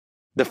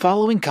The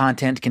following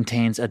content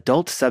contains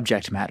adult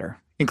subject matter,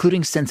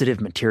 including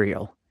sensitive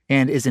material,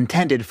 and is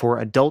intended for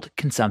adult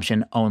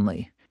consumption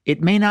only.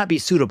 It may not be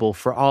suitable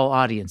for all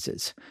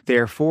audiences.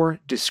 Therefore,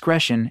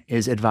 discretion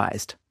is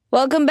advised.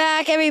 Welcome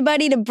back,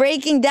 everybody, to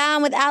Breaking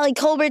Down with Ali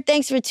Colbert.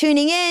 Thanks for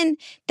tuning in.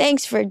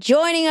 Thanks for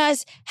joining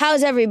us.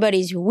 How's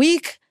everybody's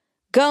week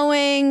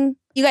going?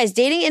 You guys,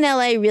 dating in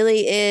LA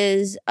really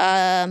is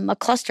a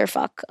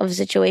clusterfuck of a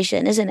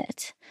situation, isn't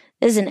it?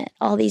 Isn't it?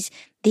 All these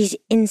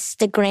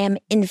Instagram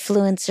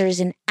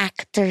influencers and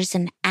actors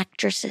and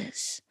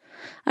actresses.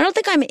 I don't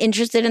think I'm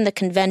interested in the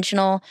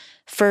conventional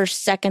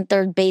first, second,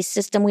 third base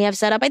system we have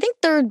set up. I think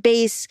third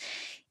base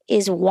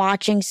is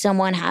watching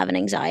someone have an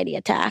anxiety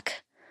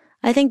attack.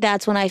 I think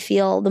that's when I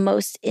feel the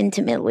most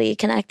intimately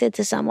connected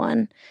to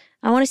someone.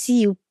 I want to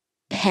see you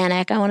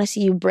panic. I want to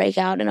see you break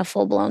out in a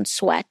full-blown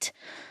sweat.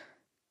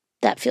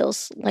 That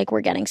feels like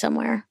we're getting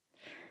somewhere.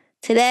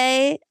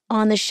 Today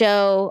on the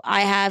show,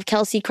 I have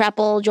Kelsey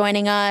Kreppel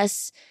joining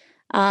us.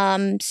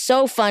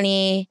 So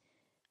funny.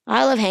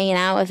 I love hanging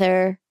out with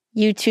her.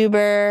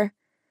 YouTuber,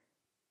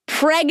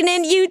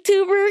 pregnant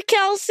YouTuber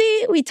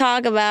Kelsey. We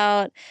talk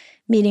about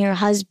meeting her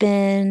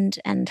husband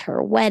and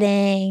her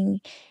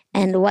wedding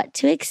and what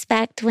to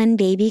expect when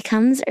baby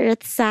comes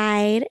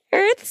earthside.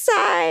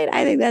 Earthside.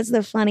 I think that's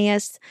the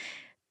funniest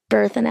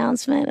birth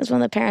announcement is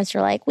when the parents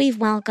are like, we've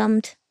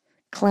welcomed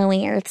Chloe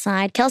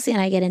earthside. Kelsey and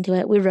I get into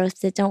it. We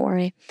roast it. Don't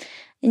worry.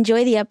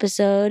 Enjoy the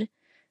episode.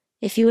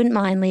 If you wouldn't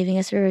mind leaving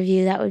us a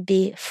review, that would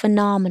be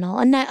phenomenal.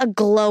 A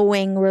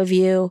glowing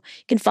review.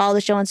 You can follow the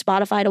show on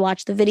Spotify to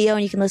watch the video,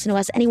 and you can listen to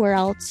us anywhere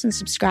else and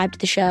subscribe to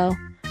the show.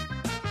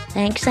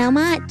 Thanks so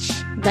much.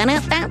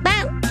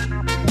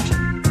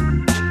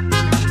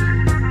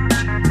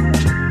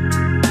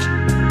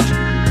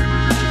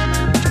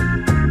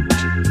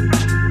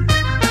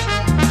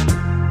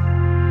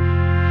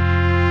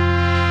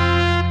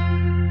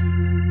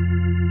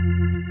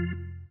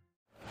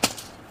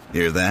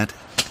 Hear that?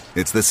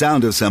 It's the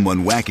sound of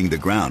someone whacking the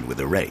ground with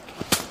a rake.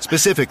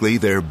 Specifically,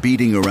 they're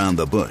beating around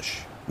the bush,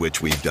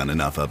 which we've done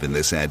enough of in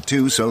this ad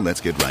too, so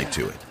let's get right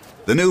to it.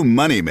 The new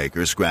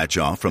Moneymaker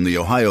scratch-off from the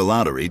Ohio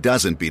Lottery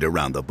doesn't beat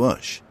around the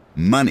bush.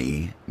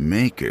 Money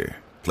Maker.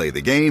 Play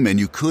the game and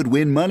you could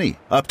win money,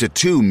 up to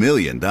 $2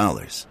 million.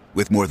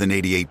 With more than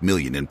 $88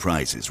 million in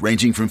prizes,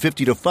 ranging from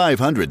 $50 to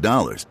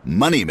 $500,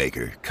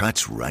 Moneymaker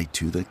cuts right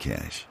to the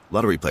cash.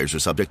 Lottery players are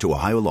subject to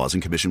Ohio laws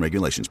and commission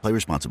regulations. Play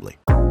responsibly.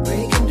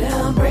 Breaking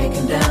down,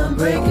 breaking down,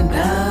 breaking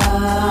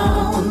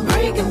down,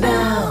 breaking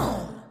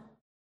down.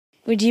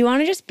 Would you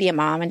want to just be a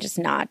mom and just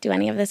not do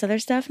any of this other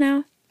stuff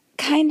now?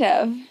 Kind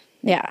of.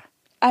 Yeah.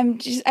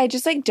 I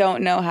just like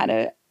don't know how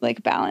to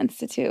like balance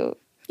the two.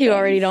 You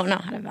already don't know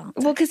how to balance.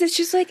 Well, because it's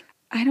just like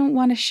I don't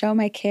want to show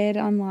my kid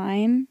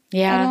online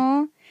at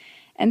all.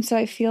 And so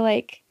I feel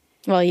like...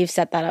 Well, you've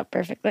set that up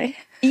perfectly.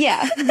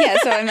 Yeah.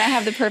 So I might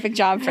have the perfect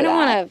job for that. I don't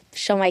want to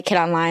show my kid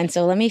online,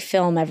 so let me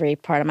film every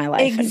part of my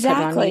life.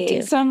 Exactly. And put it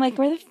on YouTube. So I'm like,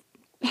 where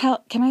the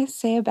hell... Can I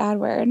say a bad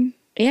word?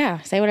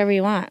 Yeah, say whatever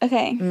you want.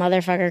 Okay.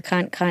 Motherfucker,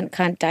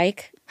 cunt,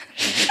 dyke.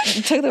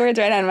 You took the words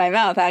right out of my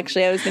mouth,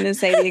 actually. I was going to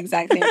say the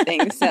exact same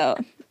thing, so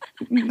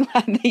I'm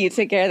glad that you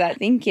took care of that.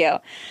 Thank you.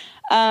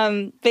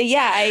 But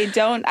yeah, I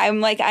don't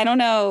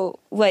know,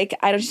 like,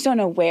 I just don't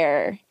know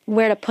where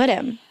to put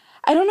him.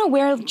 I don't know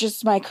where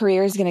just my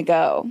career is going to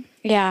go.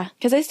 Yeah.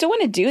 Because I still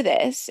want to do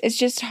this. It's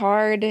just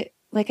hard.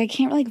 Like, I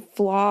can't really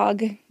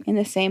vlog in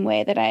the same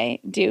way that I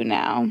do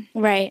now.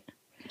 Right.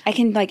 I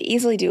can, like,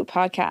 easily do a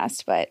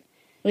podcast, but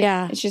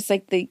yeah, it's just,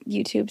 like, the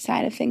YouTube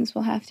side of things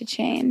will have to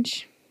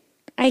change.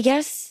 I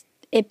guess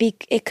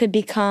it could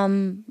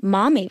become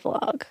mommy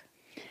vlog.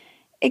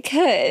 It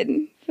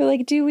could. But,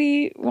 like, do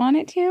we want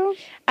it to?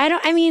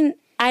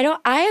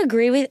 I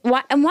agree with...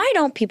 Why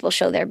don't people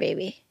show their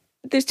baby?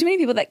 There's too many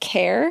people that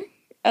care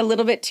a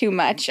little bit too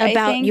much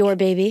about your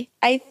baby.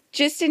 I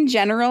just in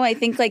general, I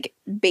think like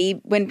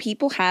when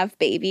people have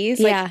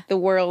babies, like the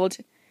world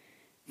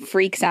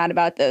freaks out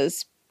about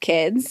those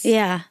kids.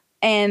 Yeah.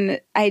 And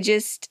I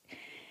just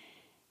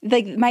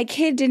like my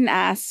kid didn't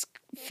ask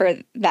for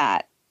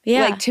that.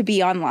 Yeah. Like to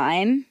be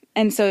online.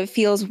 And so it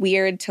feels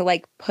weird to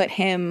like put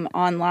him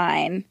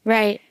online.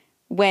 Right.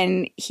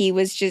 When he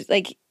was just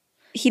like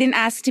he didn't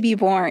ask to be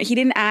born. He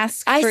didn't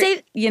ask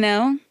you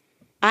know?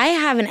 I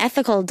have an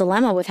ethical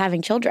dilemma with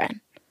having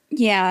children.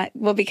 Yeah,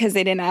 well, because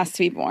they didn't ask to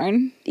be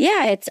born.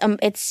 Yeah,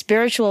 it's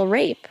spiritual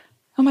rape.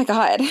 Oh my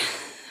God,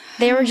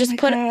 they were just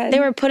They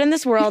were put in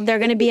this world. They're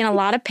going to be in a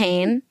lot of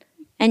pain,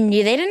 and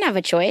they didn't have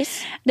a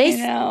choice. I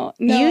know.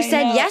 No, you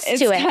said yes to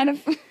it. It's kind of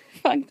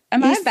fucked.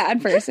 Am I a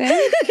bad person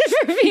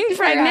for being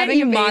pregnant?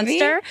 You a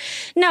monster.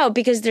 No,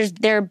 because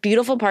there are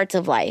beautiful parts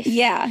of life.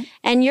 Yeah,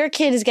 and your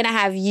kid is going to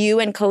have you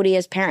and Cody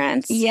as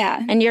parents.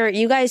 Yeah, and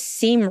you guys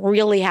seem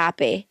really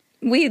happy.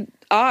 We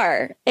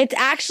are. It's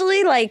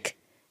actually like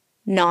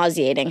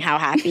nauseating how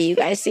happy you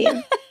guys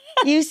seem.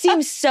 You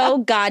seem so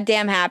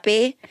goddamn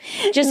happy.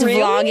 Just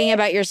vlogging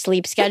about your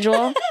sleep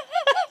schedule.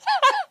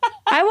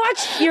 I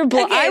watched your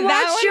vlog. I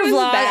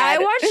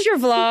watched your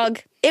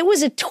vlog. It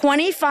was a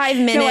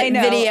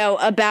 25-minute video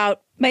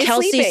about my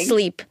Kelsey's sleeping.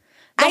 sleep.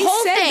 The I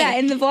whole said thing. that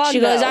in the vlog, She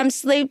goes, though. I'm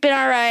sleeping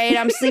all right.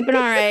 I'm sleeping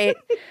all right.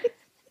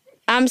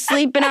 I'm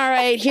sleeping all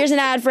right. Here's an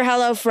ad for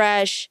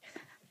HelloFresh.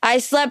 I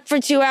slept for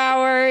 2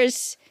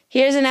 hours.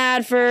 Here's an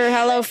ad for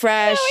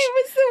HelloFresh. No,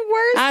 it was the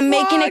worst I'm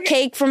making a vlog.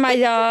 cake for my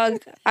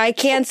dog. I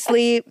can't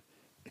sleep.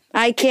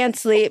 I can't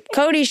sleep.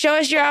 Cody, show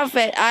us your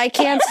outfit. I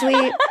can't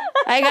sleep.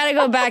 I gotta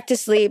go back to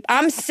sleep.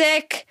 I'm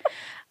sick.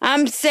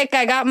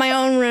 I got my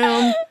own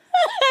room.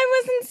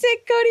 I wasn't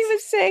sick. Cody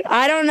was sick.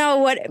 I don't know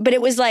what, but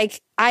it was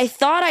like, I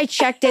thought I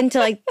checked into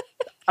like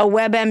a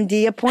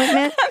WebMD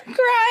appointment. I'm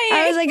crying.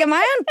 I was like, am I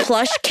on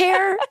plush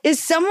care?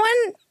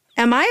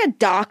 Am I a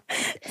doc?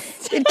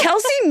 Did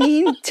Kelsey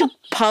mean to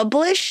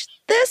publish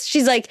this?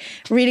 She's like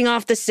reading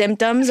off the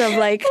symptoms of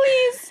like,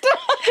 please stop.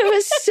 it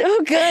was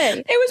so good.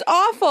 It was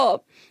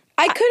awful.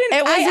 I couldn't.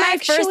 It was my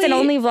first and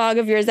only vlog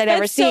of yours I'd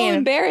ever That's seen. so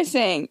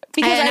embarrassing.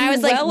 Because And I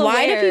was like,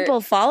 why do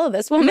people follow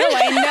this woman? No,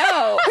 I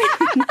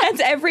know. That's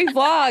every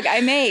vlog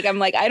I make. I'm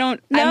like, I'm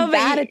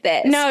bad at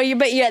this. No,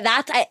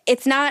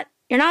 it's not,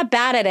 you're not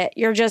bad at it.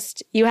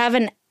 You have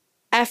an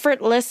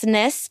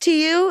effortlessness to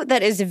you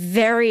that is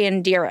very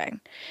endearing.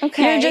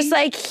 Okay. You're just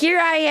like, here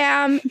I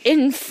am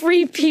in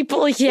Free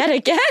People yet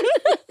again.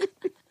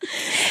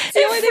 It's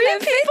the only thing that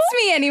fits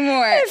me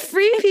anymore.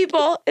 Free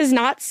People is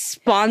not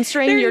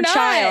sponsoring They're your not.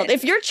 child.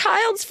 If your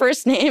child's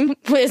first name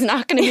is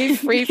not going to be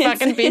Free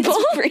fucking People.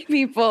 It's Free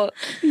People.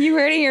 You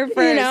heard it here first.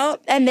 You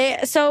know,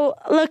 so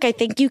look, I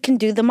think you can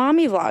do the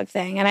mommy vlog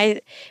thing.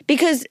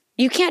 Because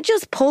you can't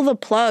just pull the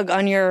plug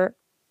on your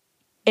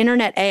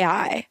internet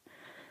AI.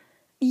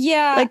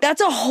 Yeah. Like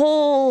that's a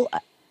whole,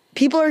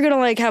 people are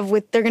going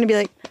to they're going to be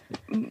like,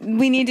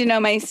 we need to know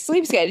my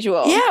sleep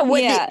schedule.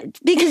 Yeah.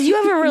 Because you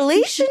have a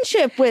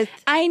relationship with.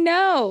 I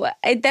know.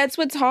 That's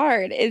what's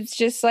hard. It's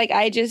just like,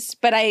 I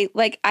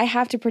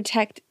have to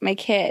protect my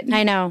kid.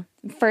 I know.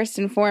 First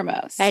and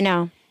foremost. I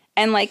know.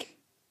 And like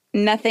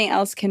nothing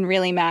else can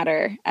really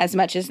matter as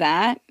much as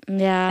that.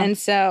 Yeah. And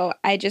so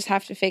I just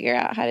have to figure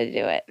out how to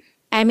do it.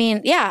 I mean,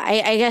 yeah,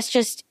 I guess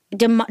just,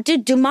 do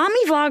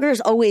mommy vloggers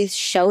always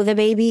show the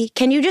baby?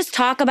 Can you just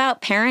talk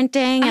about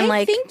parenting and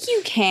I think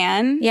you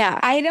can. Yeah.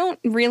 I don't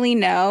really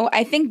know.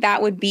 I think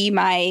that would be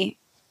my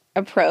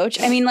approach.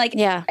 I mean, like,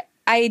 yeah.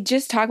 I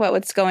just talk about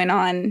what's going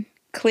on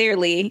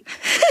clearly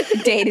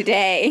day to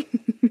day.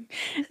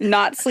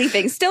 Not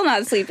sleeping. Still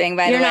not sleeping,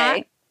 by the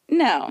way.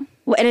 No.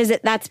 What is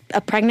it? That's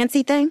a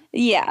pregnancy thing?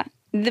 Yeah.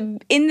 In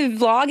the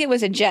vlog, it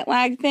was a jet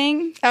lag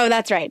thing. Oh,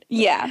 that's right.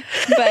 Yeah.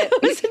 But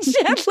It was a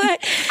jet lag.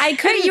 I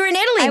couldn't. You were in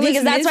Italy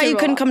because that's why you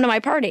couldn't come to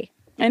my party.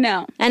 I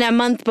know. And a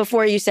month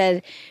before you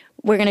said,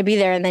 we're going to be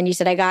there. And then you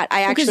said, I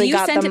actually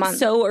got the month. You sent it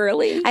so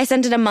early. I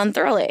sent it a month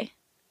early.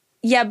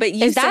 Yeah, but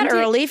Is that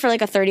early for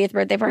like a 30th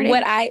birthday party?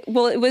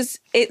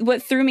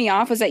 What threw me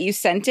off was that you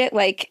sent it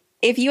like,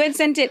 if you had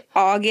sent it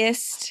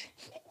August,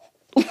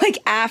 like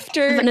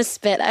after. I'm going to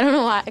spit. I don't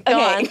know why. Go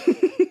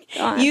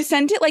on. You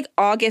sent it like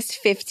August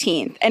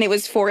 15th and it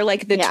was for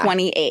like the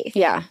 28th.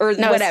 Yeah. Or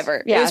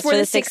whatever. Yeah, it was for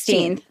the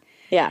 16th.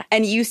 Yeah.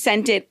 And you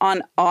sent it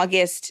on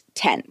August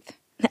 10th.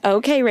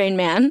 Okay, Rain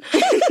Man.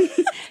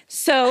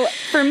 So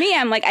for me,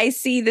 I'm like, I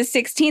see the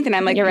 16th and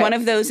I'm like, You're right. one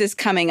of those is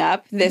coming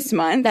up this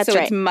month. That's so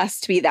right. it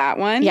must be that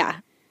one. Yeah.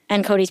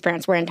 And Cody's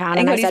parents were in town.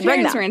 And I Cody's said, bring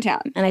parents them. were in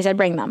town. And I said,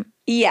 bring them.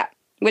 Yeah.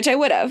 Which I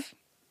would have.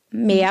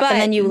 Me up. But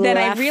And then you left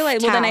I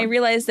realized, town. then I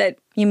realized that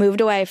You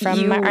moved away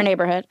from our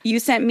neighborhood you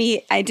sent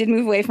me, I did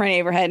move away from our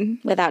neighborhood.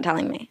 without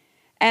telling me.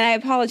 And I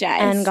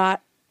apologize. And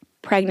got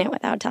pregnant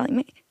without telling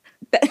me.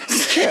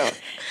 That's true.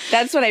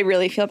 That's what I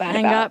really feel bad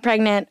And about. got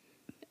pregnant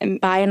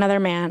by another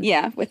man.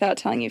 Yeah, without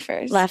telling you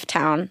first. Left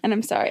town. And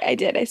I'm sorry, I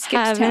did. I skipped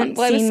Haven't town.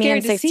 Well, I was seen me scared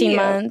in to 16 see you.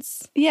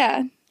 months.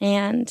 Yeah.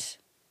 And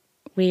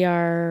we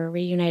are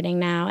reuniting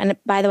now. And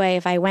by the way,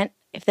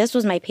 if this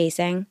was my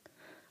pacing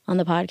on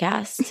the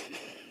podcast,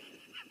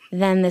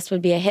 then this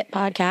would be a hit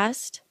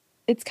podcast.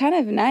 It's kind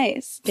of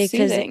nice. Because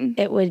soothing.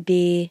 it would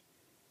be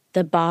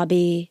the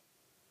Bobby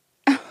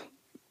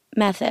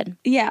method.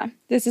 Yeah,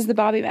 this is the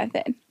Bobby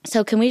method.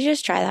 So can we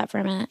just try that for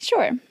a minute?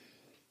 Sure.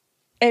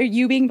 Are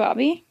you being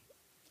Bobby?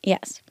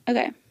 Yes.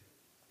 Okay.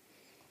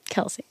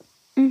 Kelsey.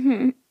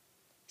 Mm-hmm.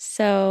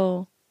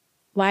 So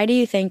why do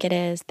you think it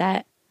is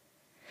that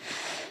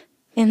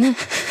in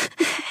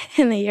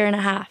the year and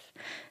a half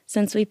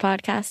since we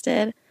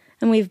podcasted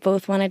and we've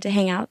both wanted to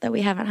hang out that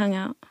we haven't hung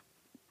out?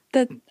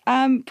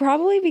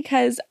 Probably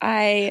because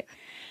I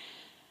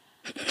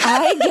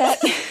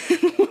get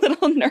a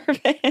little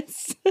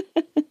nervous.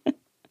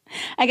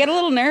 I get a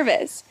little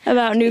nervous.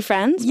 About new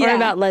friends or Yeah.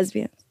 about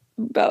lesbians?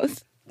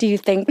 Both. Do you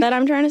think that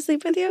I'm trying to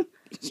sleep with you?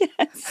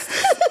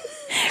 Yes.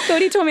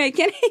 Cody told me I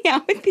can't hang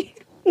out with you.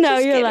 No,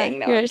 Just you're kidding. lying.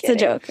 No, I'm It's a kidding.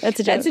 joke. That's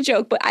a joke. That's a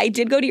joke. But I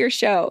did go to your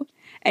show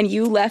and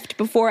you left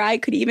before I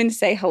could even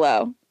say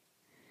hello.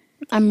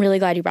 I'm really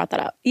glad you brought that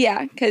up.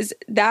 Yeah, because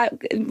that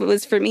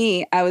was for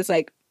me. I was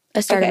like,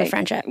 A start of okay. a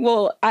friendship.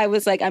 Well, I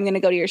was like, I'm going to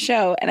go to your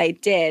show. And I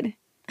did.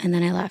 And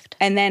then I left.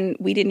 And then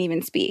we didn't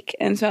even speak.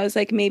 And so I was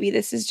like, maybe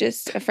this is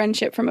just a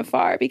friendship from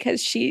afar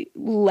because she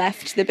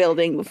left the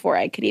building before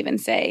I could even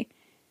say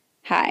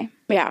hi.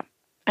 Yeah.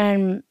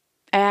 And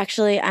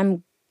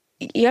I'm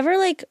you ever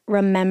like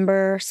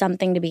remember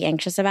something to be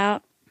anxious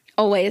about?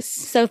 Always.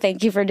 So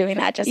thank you for doing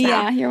that just now.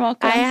 Yeah, you're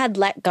welcome. I had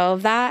let go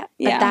of that,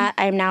 but Yeah. that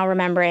I'm now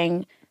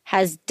remembering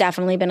has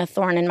definitely been a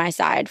thorn in my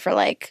side for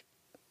like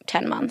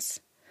 10 months.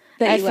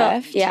 That you felt,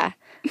 left? Yeah.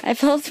 I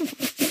felt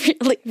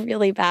really,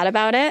 really bad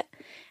about it.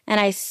 And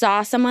I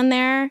saw someone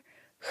there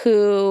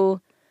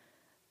who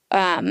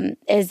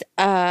is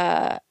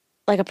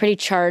like a pretty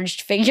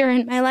charged figure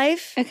in my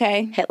life.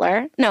 Okay.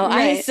 Hitler. No,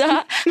 Right.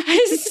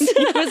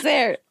 I was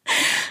there.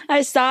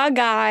 I saw a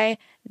guy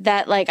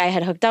that like I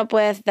had hooked up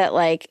with that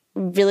like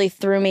really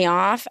threw me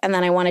off, and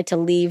then I wanted to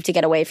leave to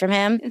get away from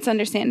him. It's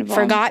understandable.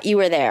 Forgot you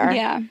were there.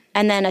 Yeah.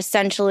 And then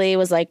essentially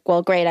was like,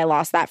 well, great, I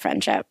lost that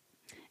friendship.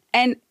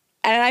 And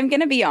I'm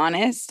going to be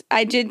honest,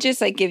 I did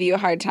just like give you a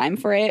hard time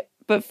for it.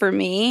 But for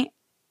me,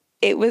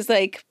 it was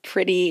like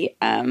pretty,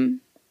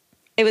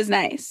 it was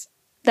nice.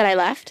 That I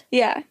left?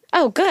 Yeah.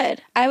 Oh,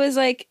 good. I was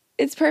like,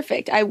 it's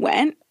perfect. I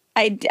went,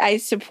 I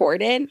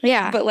supported.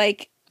 Yeah. But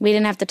like, We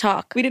didn't have to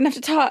talk. we didn't have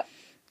to talk.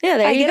 Yeah,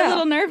 there I you get go. a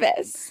little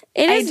nervous.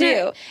 It is I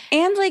do.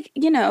 And like,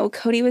 you know,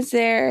 Cody was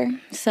there.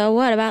 So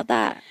what about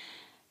that?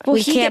 Well,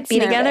 we he can't gets be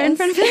together in nervous.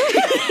 front of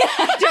him?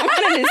 I don't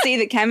want him to see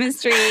the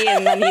chemistry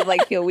and then he'd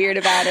like feel weird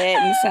about it.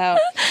 And so,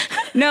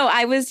 no,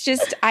 I was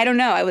just, I don't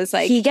know. I was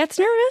like, He gets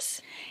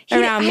nervous?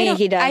 Around me,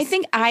 he does. I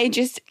think I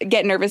just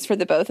get nervous for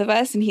the both of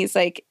us. And he's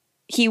like,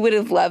 he would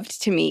have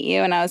loved to meet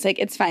you. And I was like,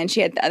 it's fine.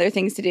 She had other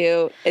things to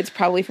do. It's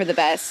probably for the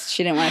best.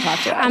 She didn't want to talk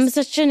to us. I'm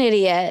such an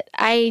idiot.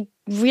 I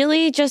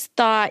really just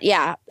thought,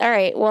 yeah, all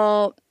right,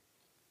 well,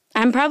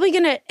 I'm probably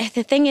gonna.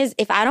 The thing is,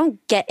 if I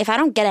don't get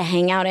a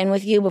hangout in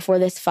with you before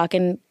this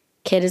fucking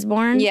kid is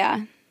born,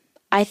 Yeah.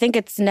 I think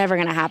it's never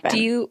gonna happen.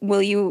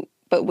 Will you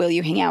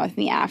hang out with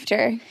me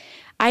after?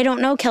 I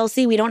don't know,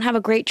 Kelsey. We don't have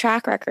a great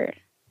track record.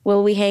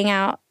 Will we hang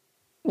out?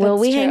 Will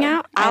That's we hang true.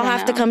 out? I I'll don't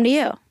have to know. come to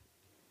you.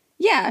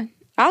 Yeah.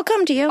 I'll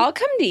come to you I'll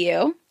come to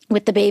you.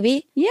 with the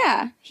baby.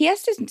 Yeah. He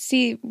has to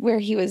see where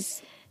he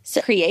was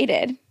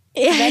created.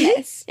 Yeah.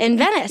 Venice. In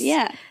Venice.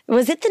 Yeah.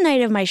 Was it the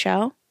night of my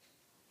show?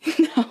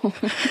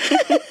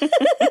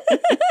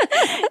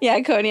 Yeah,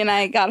 Cody and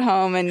I got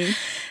home and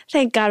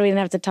Thank God we didn't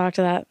have to talk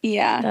to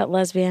yeah. that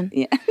lesbian.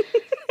 Yeah.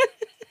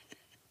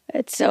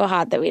 It's so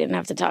hot that we didn't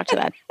have to talk to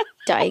that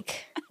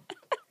dyke.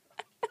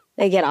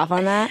 They get off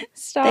on that.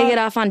 Stop. They get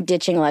off on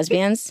ditching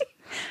lesbians.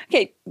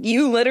 Okay,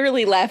 you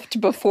literally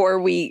left before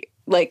we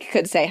like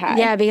could say hi.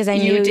 Yeah, because I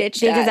You knew ditched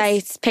because I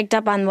us. picked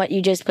up on what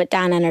you just put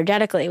down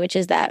energetically, which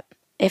is that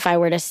if I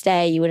were to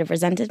stay, you would have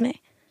resented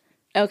me.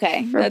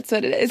 Okay, that's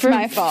what it is. It's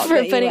my fault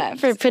that you left.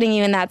 for putting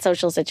you in that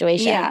social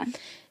situation. Yeah.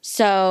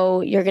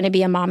 So you're going to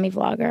be a mommy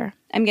vlogger.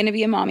 I'm going to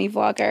be a mommy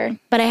vlogger.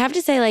 But I have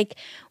to say, like,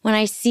 when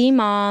I see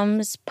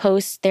moms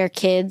post their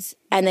kids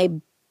and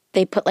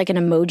they put like an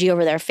emoji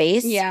over their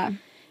face, Yeah.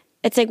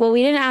 it's like, well,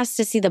 we didn't ask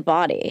to see the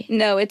body.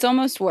 No, it's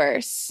almost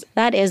worse.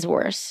 That is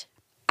worse.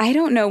 I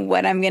don't know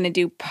what I'm going to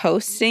do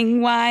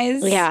posting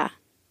wise. Yeah.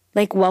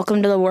 Like,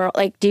 welcome to the world.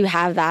 Like, do you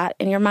have that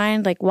in your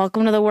mind? Like,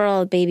 welcome to the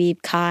world, baby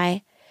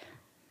Kai.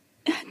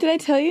 Did I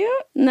tell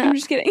you? No. I'm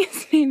just kidding.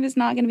 His name is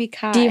not going to be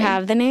Kai. Do you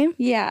have the name?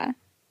 Yeah.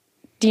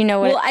 Do you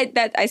know what?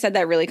 Well, I said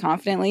that really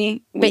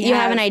confidently. but you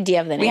have an idea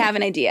of the name. We have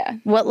an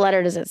idea. What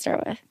letter does it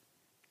start with?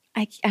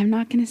 I'm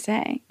not going to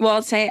say. Well,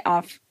 I'll say it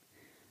off.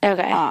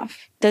 Okay.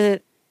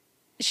 Does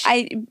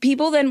it?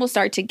 People then will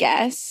start to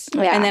guess.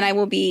 Yeah. And then I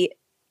will be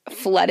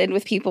flooded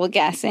with people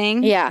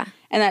guessing. Yeah.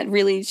 And that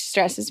really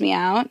stresses me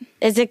out.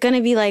 Is it going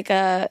to be like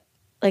a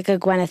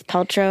Gwyneth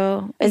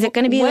Paltrow? Is it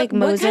going to be like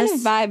Moses?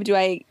 What kind of vibe do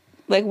I,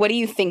 like, what do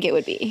you think it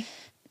would be?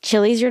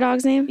 Chili's your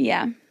dog's name?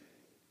 Yeah.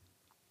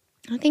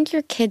 I think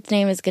your kid's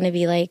name is going to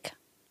be like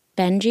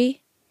Benji.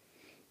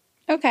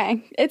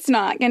 Okay. It's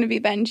not going to be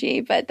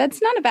Benji, but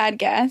that's not a bad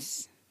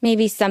guess.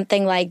 Maybe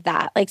something like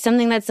that. Like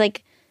something that's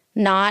like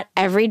not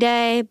every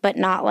day, but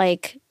not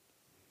like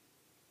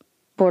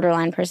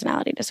borderline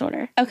personality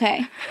disorder.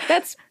 Okay.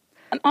 That's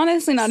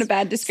honestly not a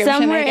bad description.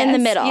 Somewhere I in the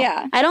guess. middle.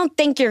 Yeah. I don't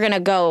think you're going to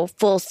go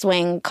full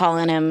swing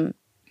calling him,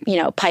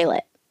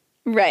 Pilot.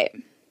 Right.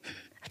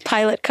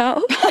 Pilot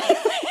Co.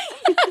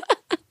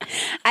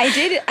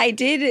 I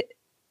did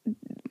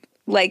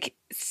like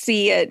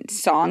see a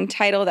song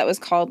title that was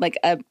called like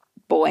A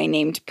Boy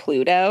Named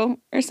Pluto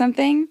or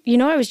something.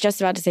 I was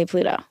just about to say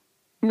Pluto.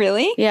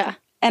 Really? Yeah.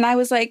 And I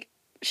was like,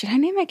 should I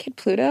name my kid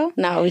Pluto?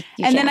 No.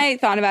 And then I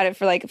thought about it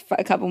for like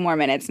a couple more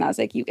minutes and I was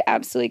like, you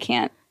absolutely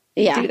can't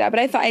do that. But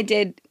I thought I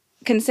did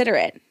consider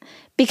it.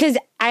 Because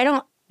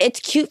it's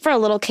cute for a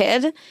little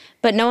kid,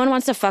 but no one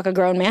wants to fuck a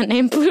grown man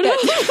named Pluto.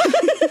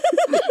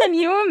 Can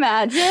you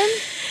imagine?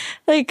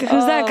 Like,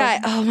 who's that guy?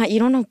 Oh, my, you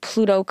don't know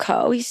Pluto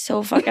Co. He's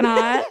so fucking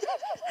hot.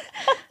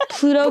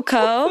 Pluto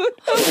Co.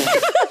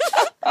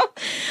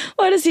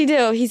 What does he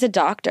do? He's a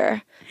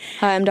doctor.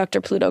 Hi, I'm Dr.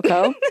 Pluto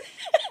Co.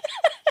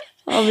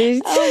 Oh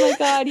my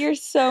God, you're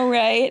so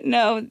right.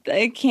 No,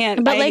 I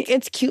can't. But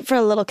it's cute for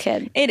a little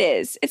kid. It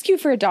is. It's cute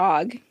for a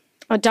dog.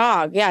 A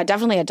dog. Yeah,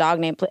 definitely a dog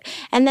named Pluto.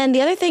 And then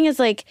the other thing is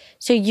like,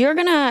 so you're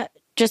going to,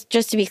 just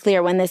to be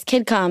clear, when this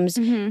kid comes,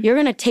 you're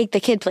going to take the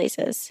kid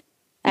places,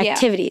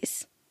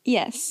 activities.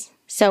 Yes.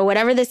 So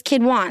whatever this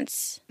kid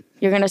wants,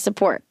 you're going to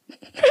support.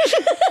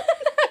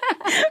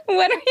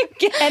 What are you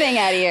getting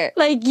at here?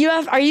 Like,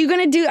 are you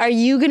going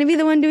to be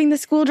the one doing the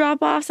school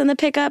drop-offs and the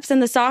pickups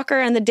and the soccer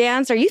and the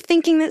dance? Are you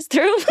thinking this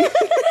through?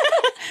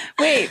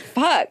 Wait,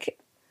 fuck.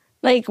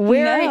 Like,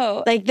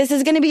 No. like, this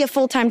is going to be a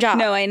full-time job.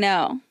 No, I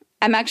know.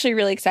 I'm actually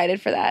really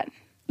excited for that.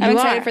 I'm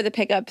excited for the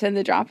pickups and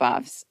the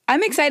drop-offs.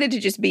 I'm excited to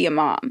just be a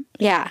mom.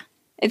 Yeah.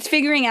 It's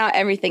figuring out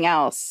everything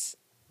else,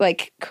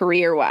 like,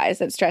 career-wise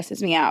that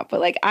stresses me out. But,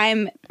 like,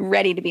 I'm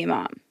ready to be a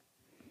mom.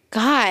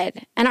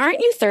 God. And aren't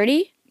you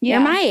 30? Yeah.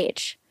 You're my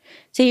age.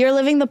 So you're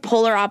living the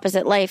polar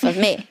opposite life of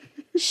me.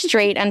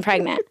 Straight and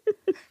pregnant.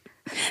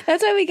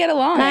 That's why we get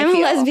along. And I'm a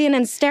lesbian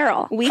and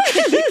sterile.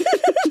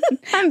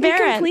 I'm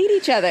barren. We complete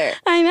each other.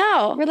 I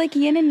know. We're like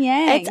yin and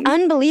yang. It's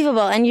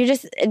unbelievable. And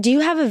do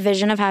you have a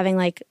vision of having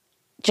like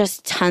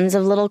just tons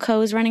of little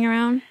coes running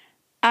around?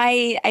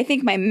 I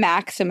think my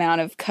max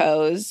amount of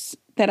coes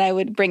that I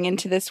would bring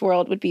into this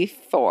world would be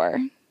 4.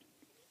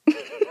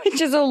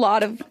 Which is a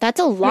lot of... That's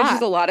a lot. Which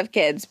is a lot of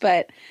kids,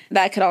 but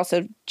that could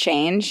also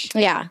change.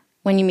 Yeah,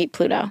 when you meet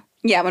Pluto.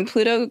 Yeah, when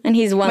Pluto... And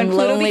he's one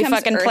lonely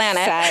fucking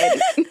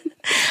planet.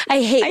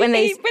 I hate when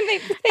they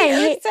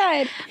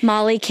Earthside.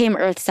 Molly came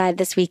Earthside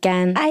this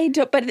weekend. I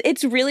don't... But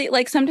it's really...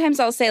 Like, sometimes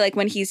I'll say, like,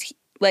 when he's,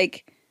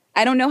 like...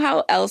 I don't know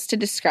how else to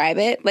describe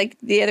it. Like,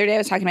 the other day I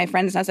was talking to my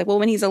friends, and I was like, well,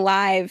 when he's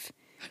alive...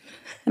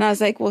 And I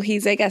was like, well,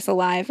 he's, I guess,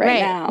 alive right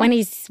now. When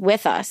he's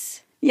with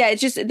us. Yeah,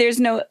 it's just... There's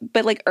no...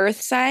 But, like,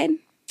 Earthside...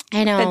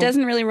 I know. That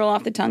doesn't really roll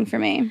off the tongue for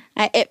me.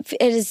 It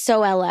is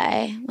so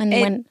LA.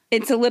 When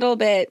it's a little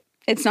bit,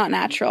 it's not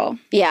natural.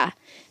 Yeah.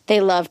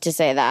 They love to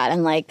say that.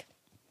 And like,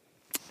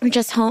 we're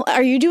just home.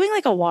 Are you doing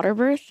like a water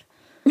birth?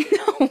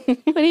 No.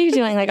 What are you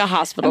doing? Like a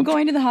hospital? I'm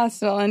going to the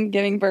hospital and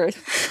giving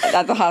birth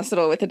at the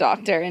hospital with a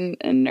doctor and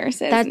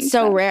nurses. That's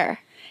so rare.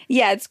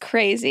 Yeah, it's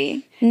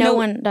crazy. No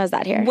one does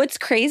that here. What's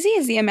crazy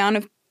is the amount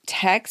of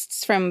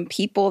texts from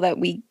people that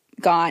we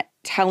got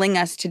telling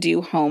us to do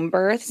home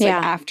births like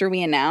after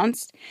we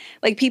announced.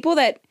 Like people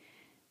that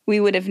we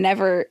would have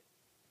never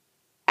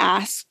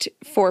asked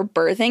for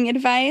birthing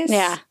advice.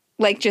 Yeah.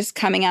 Like just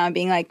coming out and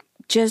being like,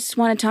 just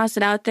want to toss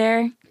it out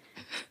there.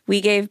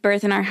 We gave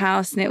birth in our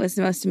house and it was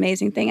the most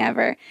amazing thing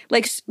ever.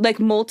 Like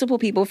multiple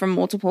people from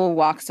multiple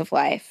walks of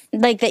life.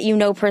 Like that you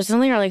know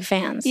personally or like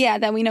fans? Yeah,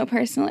 that we know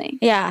personally.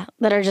 Yeah,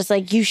 that are just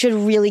like, you should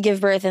really give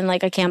birth in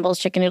like a Campbell's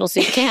chicken noodle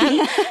soup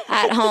can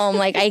at home.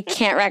 Like I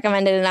can't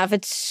recommend it enough.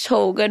 It's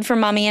so good for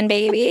mommy and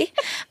baby.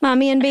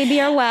 Mommy and baby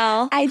are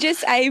well.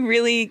 I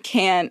really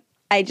can't.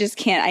 I just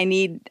can't.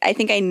 I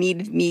think I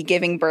need me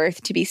giving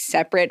birth to be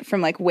separate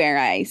from like where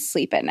I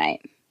sleep at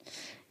night.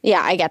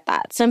 Yeah, I get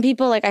that. Some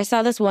people, like, I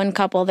saw this one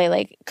couple, they,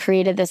 like,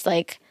 created this,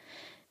 like,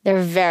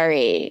 they're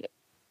very,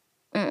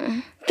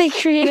 they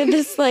created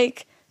this,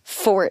 like,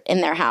 fort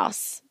in their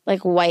house,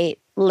 like, white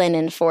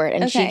linen fort,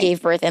 and she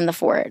gave birth in the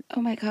fort.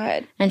 Oh, my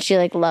God. And she,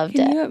 like, loved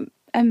it. Can you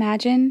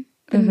imagine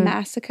the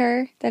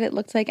massacre that it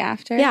looked like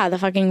after? Yeah, the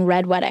fucking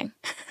red wedding.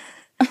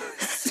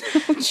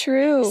 So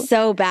true.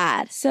 So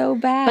bad. So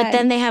bad. But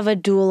then they have a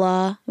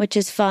doula, which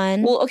is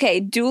fun. Well, okay,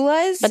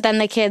 doulas. But then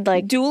the kid,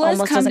 like, doulas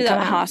almost come doesn't to come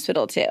the out.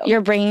 hospital, too.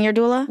 You're bringing your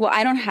doula? Well,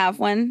 I don't have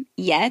one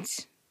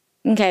yet.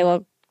 Okay,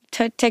 well,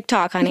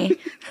 TikTok, honey.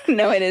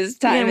 No, it is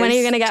time. When are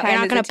you going to get? You're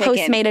not going to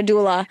Postmate a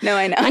doula. No,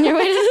 I know. On your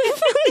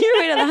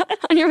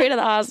way to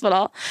the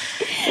hospital.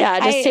 Yeah,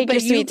 just take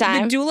your sweet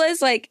time. The doula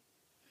is like.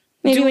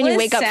 Maybe when you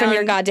wake up from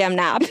your goddamn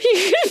nap.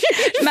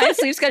 My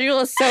sleep schedule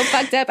is so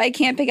fucked up. I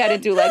can't pick out a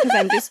doula because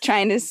I'm just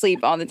trying to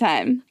sleep all the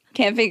time.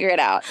 Can't figure it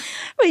out.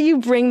 But you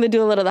bring the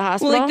doula to the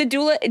hospital? Well, like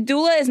the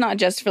doula is not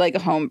just for like a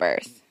home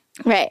birth.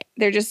 Right.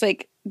 They're just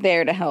like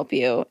there to help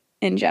you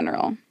in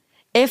general.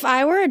 If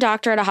I were a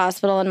doctor at a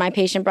hospital and my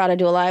patient brought a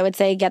doula, I would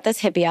say, get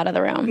this hippie out of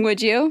the room.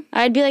 Would you?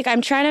 I'd be like,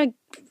 I'm trying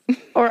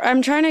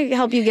to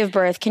help you give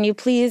birth. Can you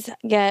please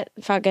get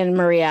fucking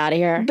Maria out of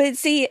here? But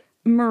see,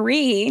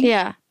 Marie.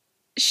 Yeah.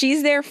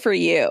 She's there for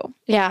you.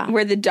 Yeah.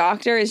 Where the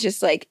doctor is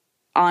just like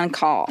on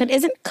call. But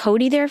isn't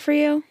Cody there for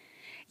you?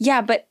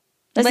 Yeah, but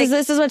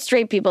this is what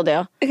straight people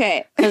do.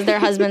 Okay. Because their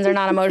husbands are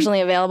not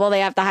emotionally available. They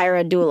have to hire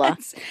a doula.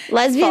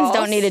 Lesbians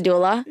don't need a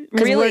doula.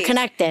 Because we're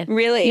connected.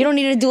 Really? You don't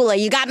need a doula.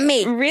 You got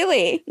me.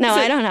 Really? No,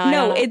 I don't know.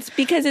 No, it's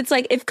because it's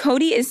like if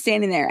Cody is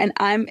standing there and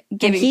I'm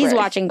giving and he's birth.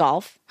 watching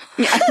golf.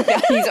 Yeah,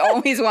 he's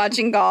always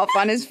watching golf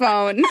on his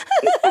phone.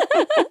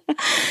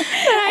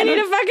 I need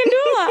a fucking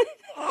doula.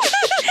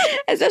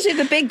 Especially if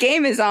the big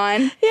game is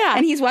on. Yeah.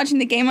 And he's watching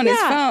the game on his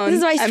phone. This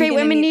is why straight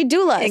women need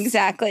doulas.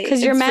 Exactly.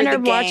 Because your men are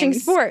watching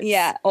sports.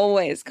 Yeah,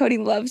 always. Cody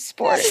loves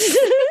sports.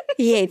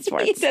 He hates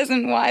sports. He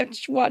doesn't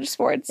watch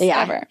sports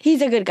ever.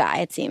 He's a good guy,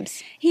 it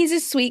seems. He's a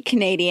sweet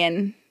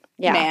Canadian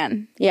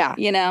man. Yeah.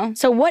 You know?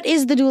 So what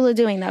is the doula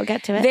doing, though?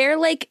 Get to it. They're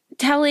like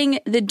telling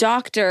the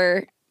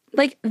doctor,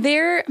 like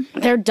they're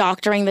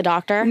doctoring the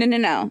doctor?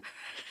 No.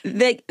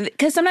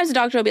 Because sometimes the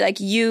doctor will be like,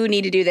 you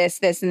need to do this,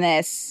 this, and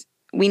this.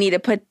 We need to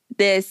put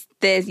this,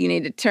 you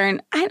need to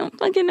turn. I don't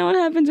fucking know what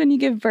happens when you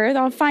give birth.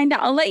 I'll find out.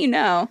 I'll let you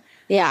know.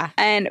 Yeah.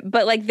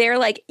 But like, they're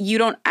like, you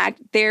don't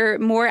act, they're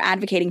more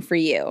advocating for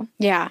you.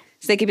 Yeah.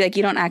 So they could be like,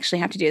 you don't actually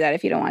have to do that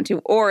if you don't want to.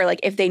 Or like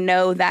if they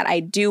know that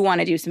I do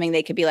want to do something,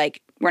 they could be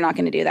like, we're not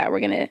going to do that. We're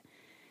going to.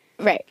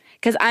 Right.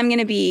 Because I'm going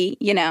to be,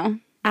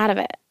 out of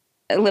it.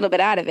 a little bit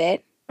out of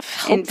it.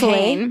 In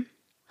pain.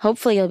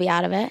 Hopefully you'll be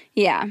out of it.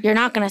 Yeah. You're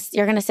going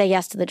to say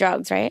yes to the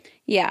drugs, right?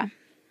 Yeah.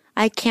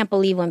 I can't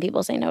believe when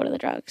people say no to the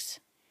drugs.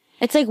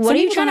 It's like, what are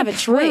you trying to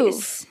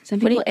prove? Some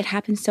people, it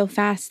happens so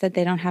fast that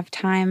they don't have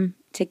time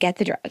to get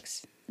the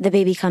drugs. The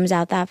baby comes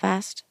out that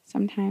fast?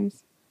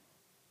 Sometimes.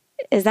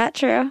 Is that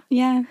true?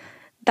 Yeah.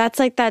 That's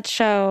like that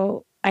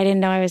show, I Didn't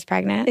Know I Was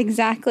Pregnant.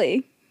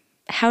 Exactly.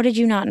 How did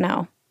you not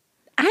know?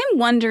 I'm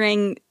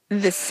wondering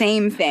the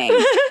same thing.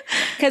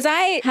 Because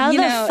How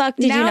the fuck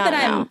did you not know? Now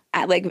that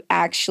I'm like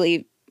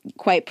actually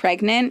quite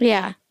pregnant.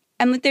 Yeah.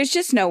 I'm like, there's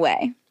just no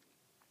way.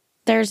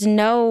 There's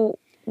no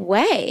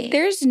way.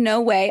 There's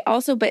no way.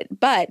 Also,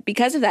 but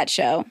because of that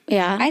show,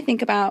 Yeah. I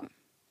think about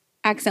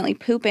accidentally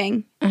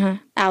pooping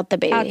Out the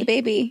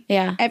baby.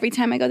 Yeah. every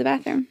time I go to the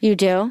bathroom. You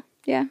do?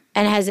 Yeah.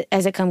 And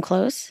has it come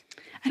close?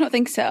 I don't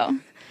think so.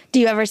 Do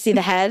you ever see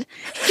the head?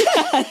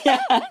 Yeah,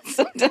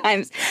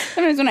 sometimes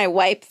when I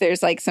wipe,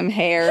 there's like some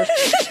hair.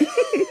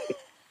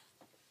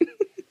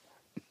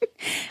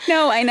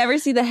 No, I never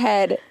see the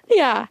head.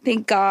 Yeah.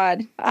 Thank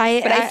God. But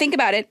I think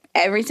about it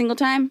every single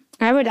time.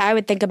 I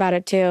would think about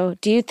it too.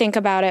 Do you think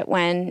about it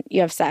when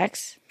you have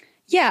sex?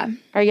 Yeah.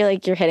 Or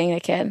you're hitting a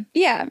kid?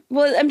 Yeah.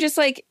 Well, I'm just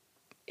like,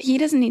 he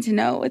doesn't need to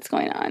know what's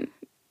going on.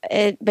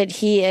 But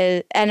he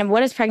is. And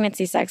what is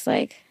pregnancy sex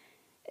like?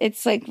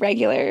 It's like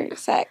regular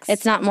sex.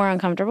 It's not more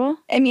uncomfortable?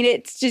 I mean,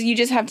 it's just, you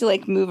just have to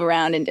like move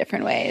around in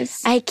different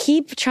ways. I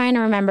keep trying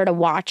to remember to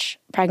watch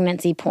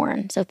pregnancy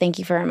porn. So thank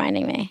you for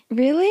reminding me.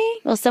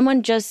 Really? Well,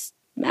 someone just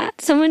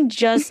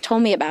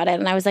told me about it.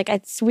 And I was like,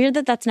 it's weird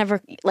that it's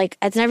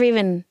never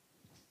even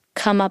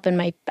come up in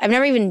my, I've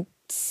never even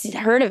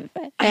heard of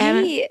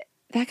it.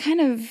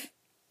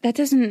 That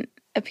doesn't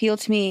appeal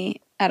to me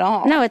at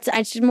all. No,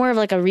 it's more of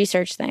like a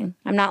research thing.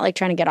 I'm not like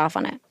trying to get off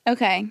on it.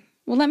 Okay.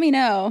 Well, let me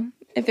know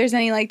if there's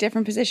any like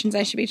different positions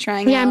I should be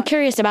trying Yeah, out. I'm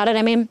curious about it.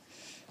 I mean,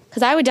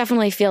 because I would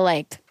definitely feel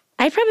like,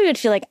 I probably would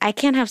feel like I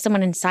can't have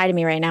someone inside of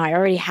me right now. I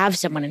already have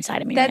someone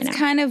inside of me right now. That's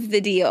kind of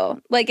the deal.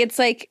 Like, it's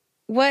like,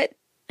 what?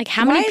 Like,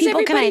 how many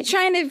people can I? Why is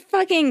everybody trying to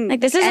fucking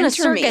Like, this isn't a enter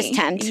circus me?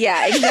 tent.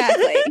 Yeah,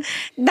 exactly.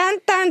 Dun,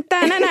 dun,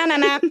 dun, na, na, na,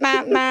 na,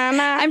 na, na,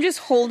 na. I'm just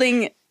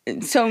holding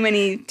so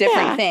many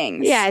different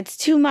things. Yeah, it's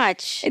too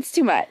much. It's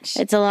too much.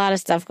 It's a lot of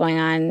stuff going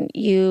on.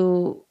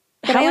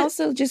 But I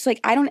also just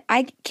like,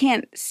 I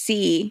can't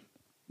see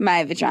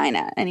my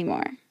vagina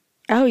anymore.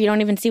 Oh, you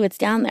don't even see what's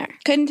down there.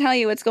 Couldn't tell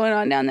you what's going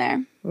on down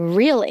there.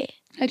 Really?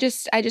 I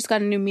just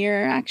got a new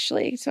mirror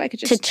actually, so I could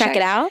just to check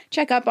it out.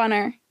 Check up on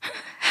her.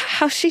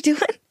 How's she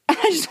doing?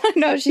 I just want to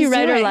know if she's You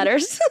write her doing.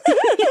 letters.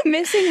 I'm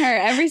missing her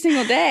every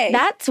single day.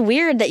 That's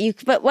weird that you.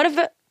 But what if?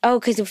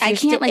 Because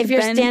if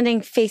you're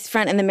standing face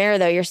front in the mirror,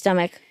 though, your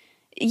stomach.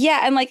 Yeah,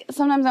 and like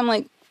sometimes I'm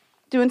like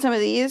doing some of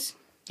these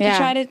to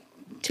try to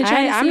see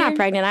I'm not her.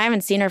 pregnant. I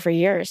haven't seen her for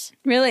years.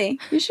 Really?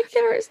 You should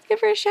give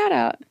her a shout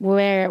out.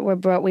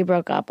 We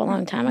broke up a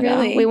long time ago.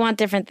 Really? We want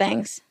different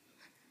things.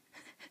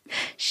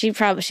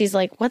 She's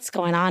like, what's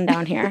going on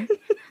down here?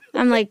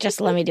 I'm like,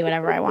 just let me do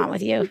whatever I want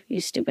with you, you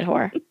stupid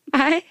whore.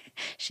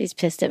 She's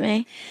pissed at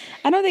me.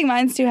 I don't think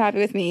mine's too happy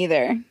with me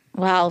either.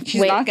 Well,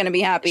 She's not going to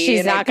be happy.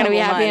 She's not going to be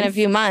happy in a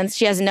few months.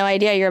 She has no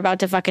idea you're about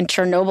to fucking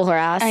Chernobyl her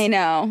ass. I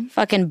know.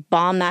 Fucking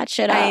bomb that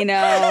shit up. I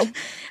know.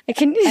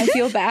 I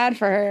feel bad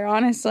for her,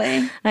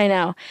 honestly. I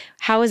know.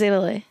 How was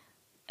Italy?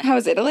 How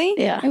was Italy?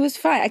 Yeah. It was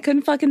fine. I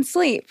couldn't fucking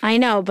sleep. I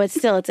know, but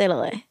still, it's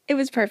Italy. It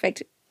was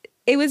perfect.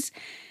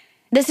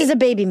 This is a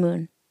baby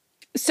moon.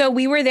 So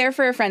we were there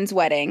for a friend's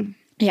wedding.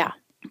 Yeah.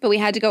 But we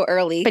had to go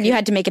early. But you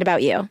had to make it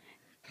about you.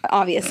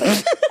 Obviously.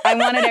 I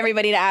wanted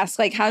everybody to ask,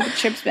 like, how's the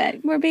trip's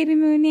been? We're baby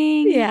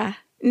mooning. Yeah.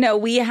 No,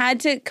 we had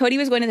to. Cody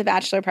was going to the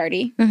bachelor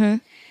party. Mm-hmm.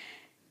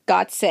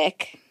 Got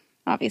sick,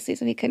 obviously,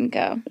 so he couldn't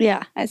go.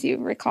 Yeah. As you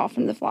recall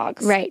from the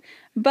vlogs. Right.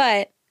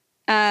 But,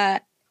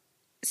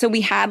 so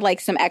we had, like,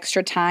 some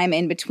extra time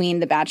in between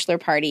the bachelor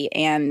party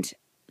and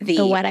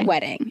the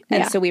wedding.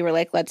 And so we were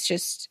like, let's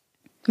just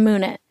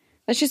moon it.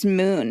 Let's just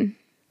moon.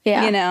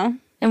 Yeah. You know?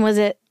 And was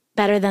it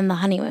better than the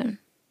honeymoon?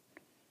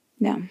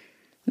 No.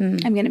 I'm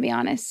going to be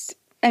honest.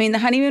 I mean, the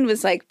honeymoon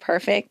was like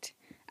perfect.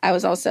 I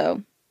was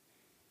also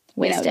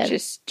wasted,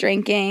 just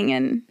drinking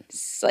and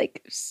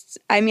like,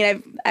 I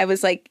mean, I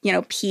was like,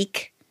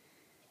 peak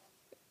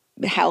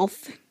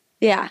health.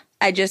 Yeah.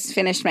 I just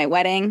finished my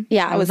wedding.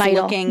 Yeah. I was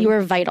vital. You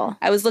were vital.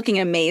 I was looking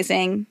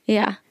amazing.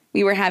 Yeah.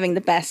 We were having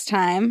the best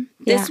time.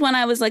 This one,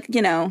 I was like,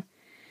 a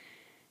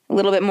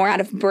little bit more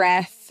out of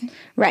breath.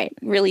 Right.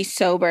 Really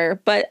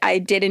sober, but I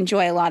did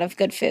enjoy a lot of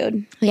good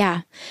food.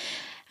 Yeah.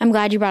 I'm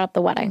glad you brought up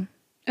the wedding.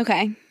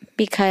 Okay.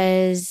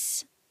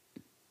 Because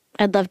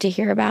I'd love to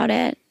hear about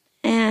it.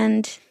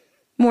 And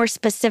more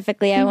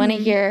specifically, I want to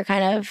hear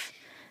kind of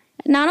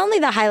not only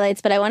the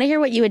highlights, but I want to hear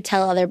what you would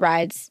tell other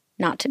brides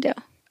not to do.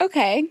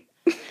 Okay.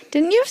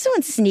 Didn't you have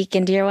someone sneak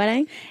into your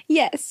wedding?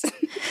 Yes.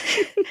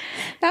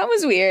 That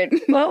was weird.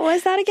 What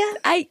was that again?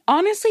 I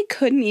honestly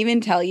couldn't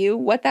even tell you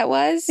what that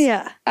was.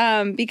 Yeah.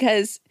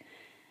 Because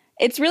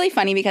it's really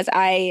funny because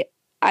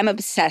I'm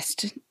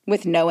obsessed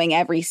with knowing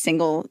every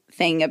single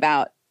thing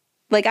about,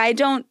 like,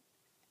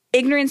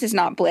 ignorance is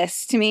not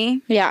bliss to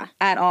me. Yeah.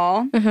 At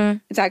all. Mm-hmm.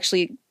 It's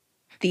actually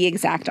the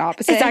exact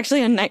opposite. It's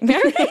actually a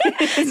nightmare.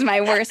 It's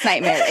my worst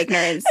nightmare.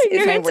 Ignorance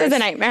is my worst. Is a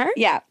nightmare.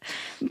 Yeah.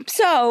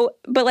 So,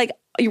 but like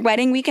your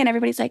wedding weekend,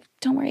 everybody's like,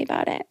 don't worry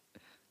about it.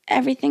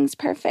 Everything's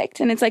perfect.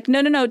 And it's like,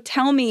 no,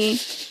 tell me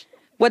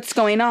what's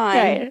going on.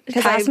 Right.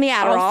 Pass me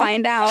Adderall. I'll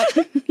find out.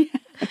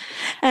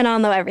 And I'll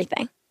know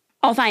everything.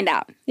 I'll find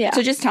out. Yeah.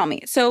 So just tell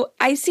me. So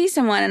I see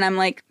someone and I'm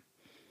like,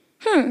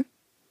 I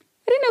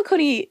didn't know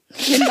Cody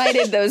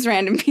invited those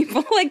random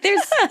people. Like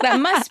that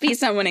must be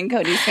someone in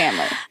Cody's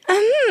family.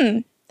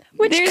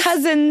 Which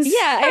cousins?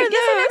 Yeah, I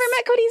guess I've never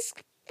met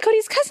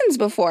Cody's cousins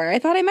before. I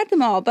thought I met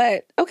them all,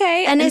 but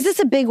okay. And is this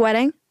a big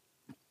wedding?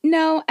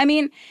 No, I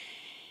mean,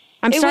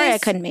 I'm sorry I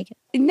couldn't make it.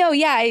 No,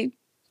 yeah,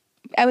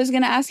 I was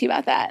going to ask you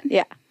about that.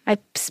 Yeah, I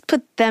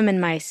put them in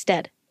my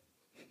stead.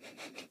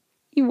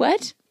 You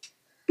what?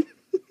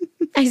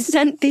 I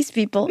sent these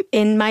people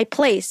in my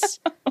place.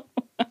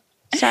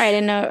 Sorry, I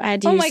didn't know I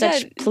had to use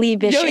such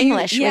plebeish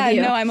English with you.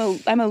 Yeah, no,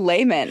 I'm a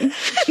layman.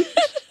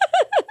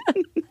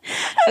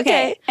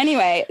 Okay.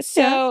 Anyway,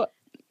 so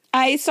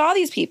I saw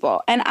these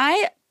people and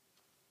I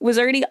was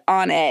already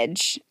on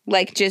edge.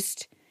 Like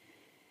just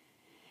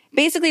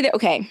basically,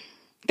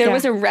 there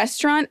was a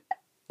restaurant.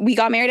 We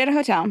got married at a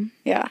hotel.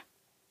 Yeah.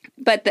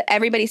 But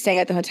everybody staying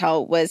at the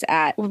hotel was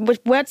at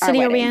what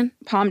city are we in?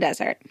 Palm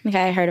Desert.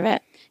 Okay, I heard of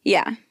it.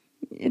 Yeah.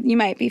 You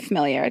might be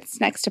familiar.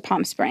 It's next to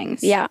Palm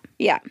Springs. Yeah.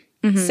 Yeah.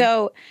 Mm-hmm.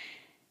 So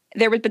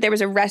there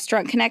was a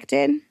restaurant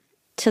connected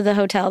to the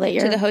hotel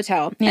to the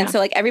hotel. Yeah. And so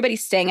like everybody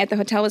staying at the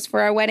hotel was for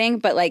our wedding,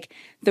 but like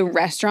the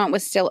restaurant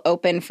was still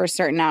open for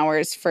certain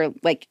hours for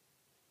like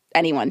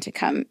anyone to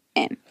come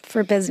in.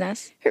 For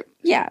business.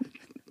 Yeah.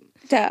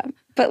 Duh.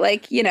 But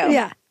like,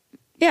 Yeah.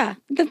 Yeah.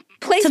 The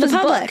place to was the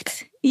public.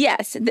 booked.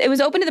 Yes. It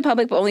was open to the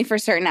public, but only for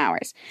certain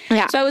hours.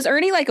 Yeah. So I was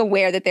already like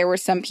aware that there were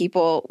some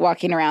people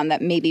walking around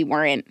that maybe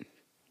weren't,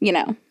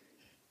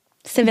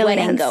 civilians.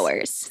 Wedding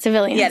goers.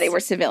 Civilians. Yeah, they were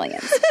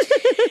civilians.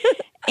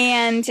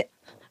 And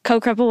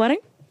Kreppel wedding?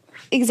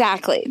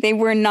 Exactly. They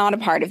were not a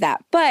part of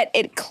that. But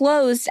it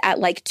closed at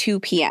like 2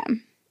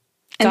 p.m.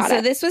 And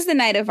so this was the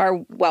night of our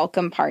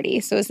welcome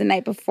party. So it was the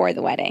night before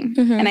the wedding.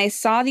 Mm-hmm. And I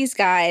saw these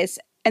guys.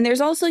 And there's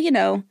also,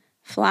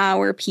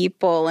 flower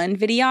people and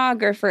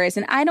videographers.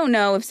 And I don't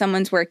know if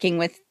someone's working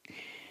with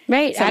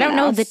Right. I don't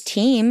know the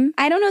team.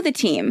 I don't know the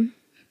team.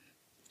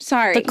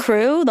 Sorry. The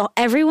crew,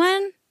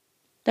 everyone.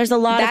 There's a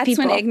lot of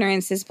people. That's when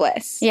ignorance is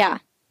bliss. Yeah.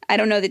 I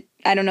don't know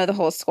the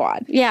whole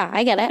squad. Yeah,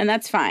 I get it. And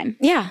that's fine.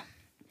 Yeah.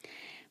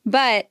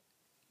 But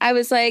I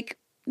was like,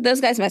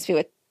 those guys must be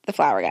with the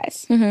flower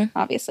guys,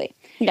 obviously.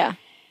 Yeah.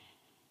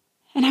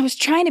 And I was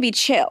trying to be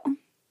chill.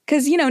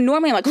 Because,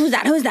 normally I'm like, who's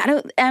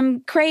that?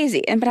 I'm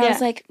crazy. But I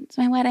was like, it's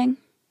my wedding.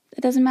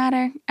 It doesn't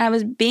matter. I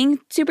was being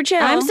super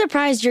chill. I'm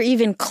surprised you're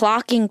even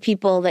clocking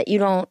people that you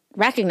don't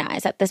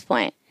recognize at this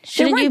point.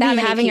 Shouldn't you be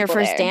having your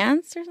first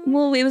dance or something?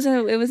 Well, it was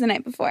the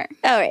night before.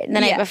 Oh, right. The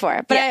night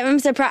before. But I'm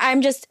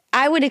surprised.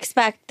 I would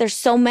expect there's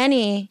so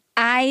many.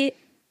 I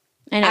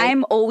know.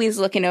 I'm always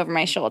looking over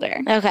my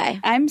shoulder. Okay.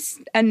 I'm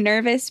a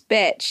nervous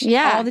bitch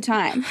all the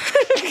time.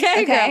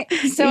 Okay.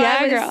 Girl. So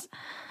I was girl.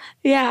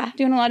 Yeah.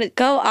 Doing a lot of...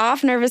 Go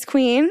off, nervous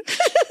queen.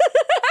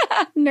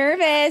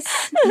 Nervous.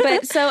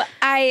 But so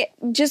I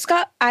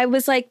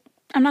was like,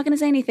 I'm not going to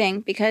say anything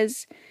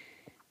because...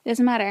 It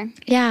doesn't matter.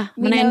 Yeah.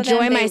 When I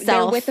enjoy myself.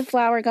 They're with the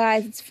flower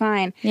guys. It's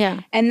fine.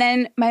 Yeah. And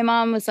then my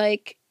mom was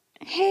like,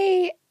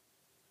 hey,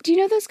 do you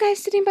know those guys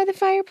sitting by the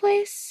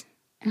fireplace?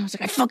 And I was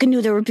like, I fucking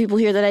knew there were people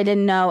here that I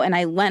didn't know. And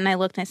I went and I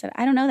looked and I said,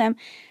 I don't know them.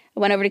 I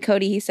went over to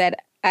Cody. He said,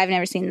 I've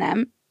never seen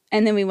them.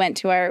 And then we went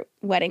to our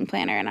wedding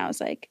planner and I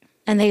was like.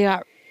 And they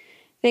got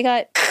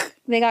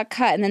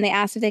cut. And then they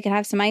asked if they could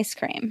have some ice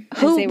cream.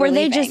 Were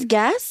they just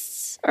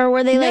guests? Or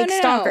were they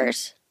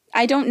stalkers? No.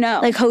 I don't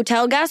know. Like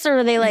hotel guests, or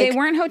were they They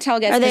weren't hotel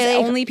guests. Are they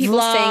only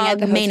people staying at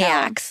the hotel?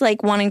 Maniacs,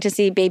 wanting to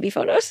see baby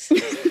photos?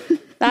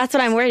 That's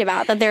what I'm worried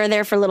about, that they were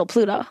there for little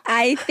Pluto.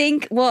 I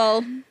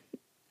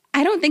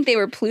don't think they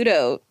were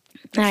Pluto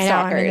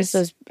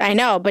stalkers. I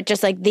know, but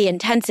just the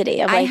intensity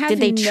of did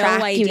they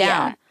track you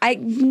down?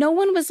 No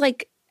one was I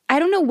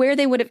don't know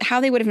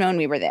how they would have known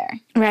we were there.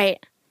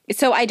 Right.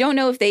 So I don't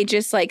know if they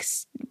just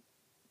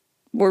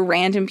were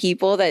random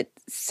people that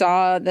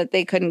saw that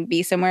they couldn't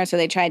be somewhere, so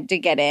they tried to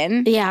get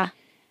in. Yeah.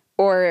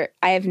 Or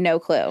I have no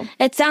clue.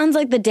 It sounds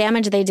like the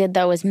damage they did,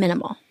 though, was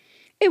minimal.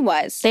 It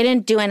was. They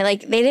didn't do any,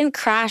 they didn't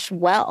crash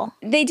well.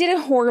 They did a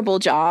horrible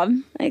job.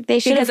 They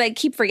should because I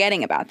keep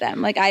forgetting about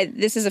them.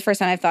 This is the first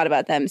time I've thought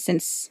about them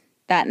since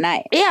that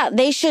night. Yeah,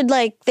 they should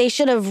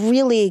have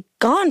really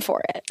gone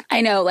for it. I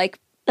know,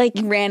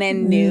 ran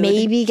in nude.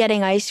 Maybe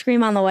getting ice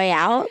cream on the way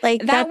out.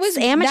 That was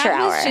amateur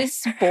hour. That was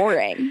just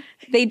boring.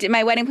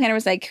 My wedding planner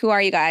was like, who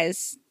are you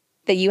guys?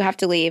 that you have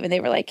to leave, and they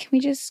were like, "Can we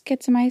just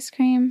get some ice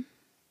cream?"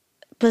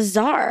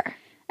 Bizarre.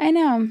 I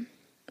know,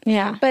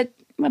 Yeah. but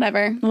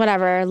whatever.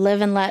 Whatever.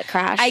 Live and let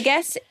crash. I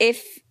guess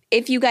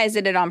if you guys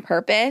did it on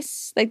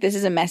purpose, like this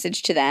is a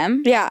message to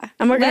them. Yeah.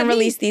 And we're going to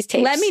release these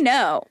tapes. Let me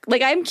know.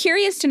 Like, I'm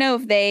curious to know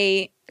if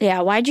they.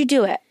 Yeah. Why'd you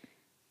do it?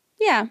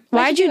 Yeah.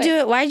 Why'd you do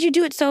it? Why'd you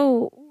do it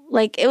so,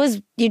 like,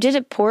 you did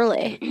it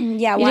poorly.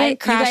 Yeah. You Why didn't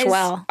crash you guys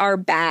well. are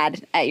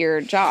bad at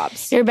your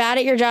jobs? You're bad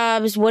at your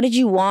jobs. What did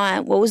you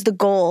want? What was the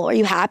goal? Are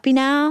you happy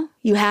now?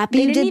 You happy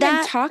They you didn't did even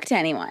that? talk to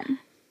anyone.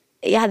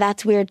 Yeah,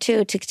 that's weird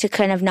too, to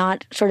kind of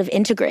not sort of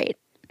integrate.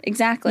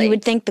 Exactly. You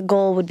would think the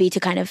goal would be to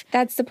kind of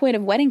That's the point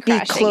of wedding be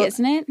crashing,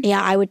 isn't it?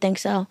 Yeah, I would think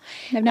so.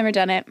 I've never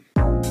done it.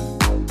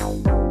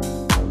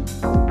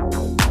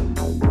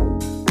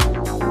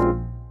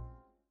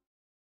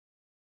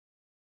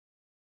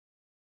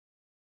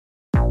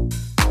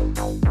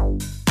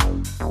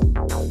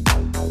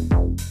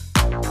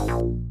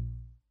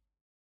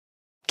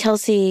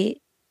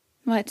 Kelsey,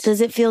 What?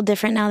 does it feel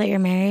different now that you're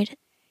married?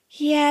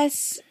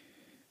 Yes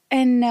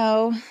and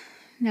no.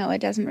 No, it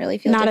doesn't really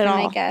feel Not at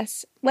different, all. I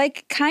guess.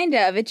 Like, kind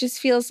of. It just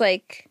feels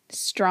like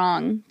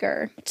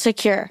stronger.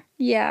 Secure.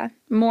 Yeah.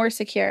 More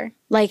secure.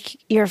 Like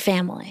your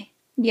family.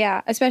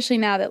 Yeah. Especially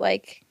now that,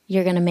 like,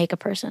 You're going to make a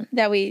person.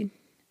 that we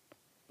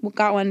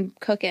got one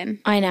cooking.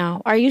 I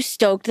know. Are you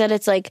stoked that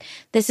it's like,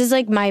 this is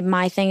like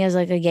my thing as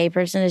like a gay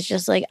person is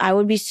just like, I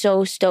would be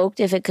so stoked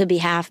if it could be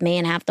half me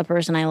and half the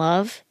person I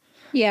love.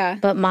 Yeah.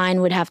 But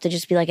mine would have to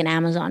just be like an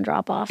Amazon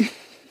drop off.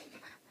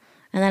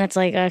 And then it's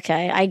like,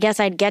 okay, I guess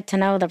I'd get to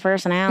know the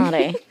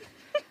personality.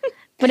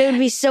 But it would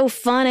be so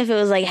fun if it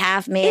was like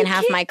half me and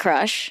half my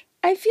crush.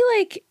 I feel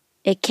like,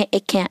 It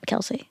can't,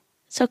 Kelsey.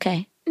 It's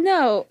okay.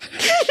 no.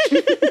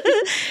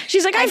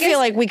 She's like, I feel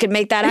like we could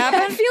make that I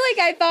happen. feel like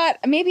I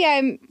thought maybe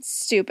I'm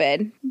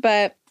stupid,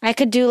 but I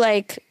could do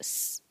like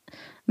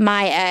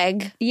my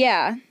egg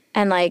yeah.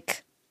 and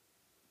like,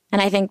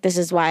 and I think this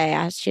is why I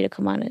asked you to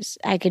come on is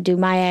I could do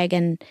my egg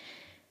and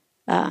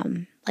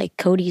like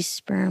Cody's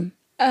sperm,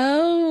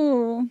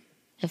 Oh,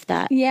 if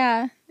that.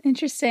 yeah.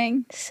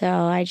 Interesting. So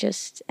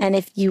and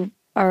if you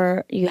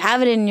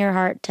have it in your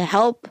heart to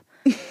help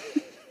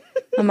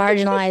a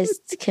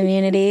marginalized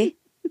community,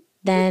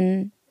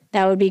 then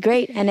that would be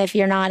great. And if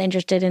you're not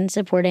interested in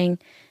supporting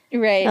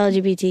Right.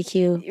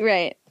 LGBTQ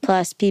Right.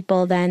 plus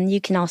people, then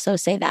you can also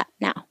say that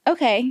now.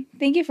 Okay.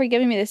 Thank you for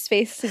giving me the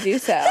space to do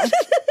so.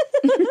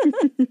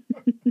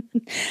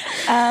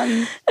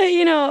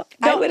 You know,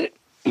 I would.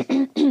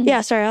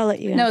 yeah, sorry, I'll let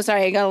you. No,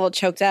 sorry, I got a little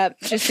choked up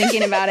just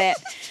thinking about it.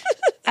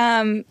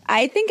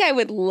 I think I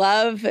would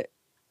love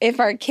if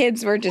our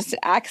kids were just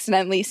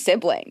accidentally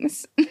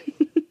siblings,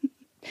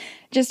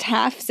 just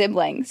half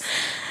siblings.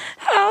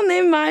 I'll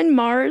name mine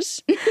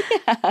Mars.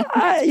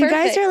 You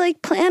guys are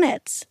like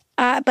planets.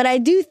 But I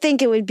do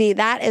think it would be,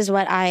 that is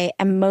what I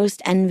am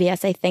most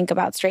envious, I think,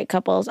 about straight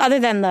couples, other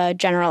than the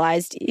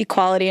generalized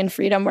equality and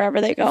freedom wherever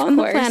they go on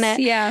the planet.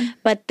 Yeah.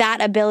 But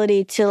that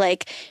ability to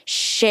like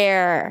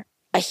share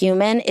a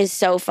human is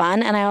so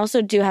fun. And I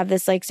also do have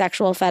this like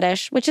sexual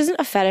fetish, which isn't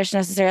a fetish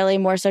necessarily,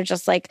 more so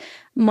just like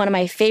one of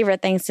my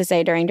favorite things to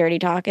say during Dirty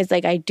Talk is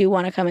like, I do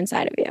want to come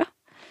inside of you.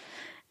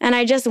 And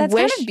I just That's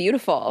wish kind of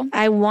beautiful.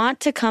 I want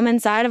to come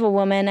inside of a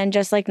woman and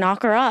just like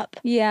knock her up.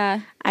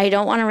 Yeah. I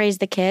don't want to raise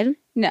the kid.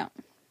 No.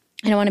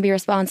 I don't want to be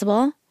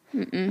responsible.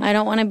 I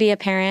don't want to be a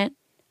parent,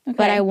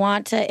 but I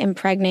want to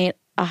impregnate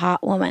a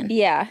hot woman.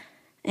 Yeah.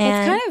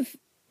 And It's kind of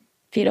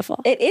beautiful.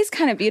 It is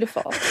kind of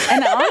beautiful.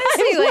 And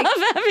honestly, like,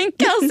 love having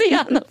Kelsey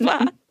on the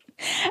pod.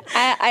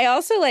 I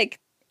also like,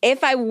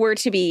 if I were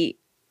to be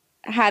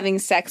having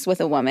sex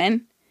with a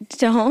woman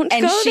Don't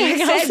and go she there,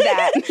 said Kelsey.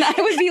 that,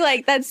 I would be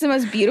like, that's the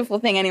most beautiful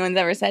thing anyone's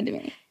ever said to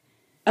me.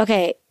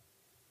 Okay,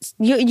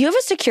 you have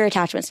a secure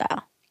attachment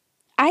style.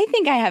 I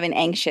think I have an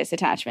anxious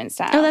attachment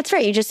style. Oh, that's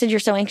right. You just said you're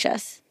so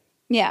anxious.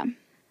 Yeah.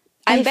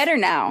 I'm better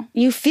now.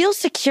 You feel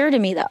secure to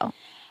me, though.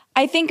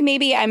 I think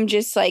maybe I'm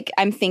just like,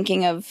 I'm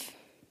thinking of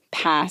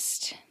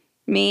past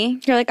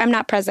me. You're like, I'm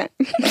not present.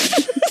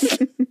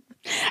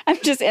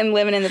 I'm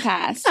living in the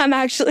past. I'm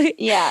actually.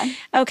 Yeah.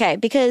 Okay,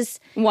 because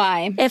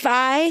Why? if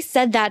I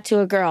said that to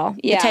a girl,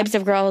 Yeah. the types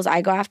of girls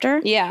I go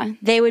after, Yeah.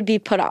 they would be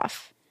put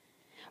off.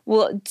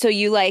 Well, so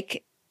you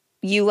like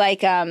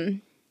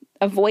avoidant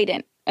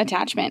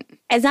attachment.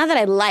 It's not that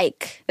I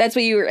like. That's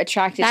what you were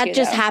attracted to. That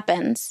just though.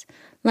 happens.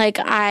 Like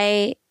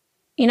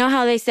you know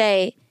how they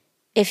say,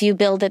 if you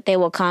build it, they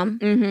will come?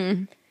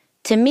 Mm-hmm.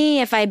 To me,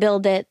 if I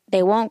build it,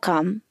 they won't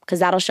come because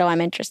that'll show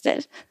I'm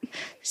interested.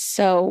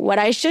 So what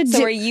I should do.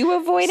 So are you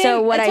avoidant?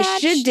 So what I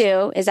attached? should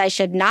do is I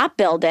should not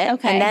build it.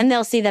 Okay. And then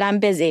they'll see that I'm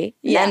busy.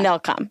 Yeah. Then they'll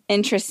come.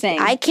 Interesting.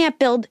 I can't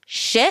build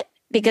shit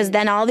because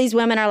then all these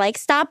women are like,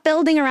 stop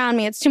building around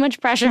me. It's too much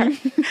pressure.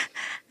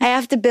 I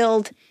have to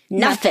build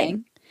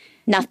nothing.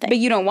 Nothing. But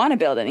you don't want to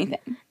build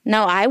anything.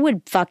 No, I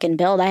would fucking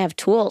build. I have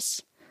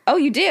tools. Oh,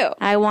 you do.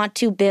 I want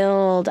to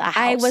build a house.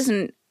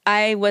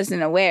 I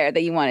wasn't aware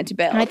that you wanted to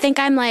build. I think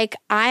I'm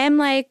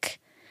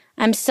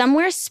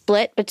somewhere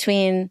split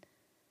between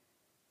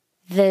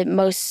the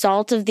most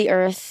salt of the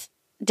earth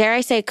dare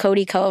I say,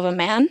 Cody Co of a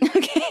man.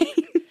 Okay.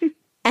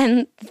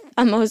 And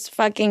a most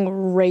fucking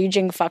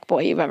raging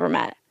fuckboy you've ever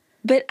met.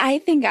 But I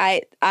think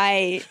I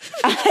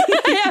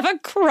have a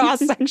cross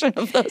section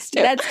of those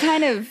two.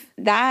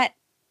 That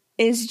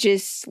is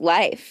just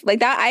life. Like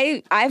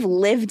that, I've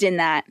lived in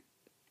that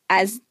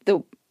as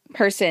the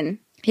person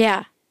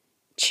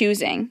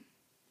choosing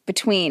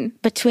between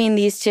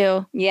these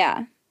two.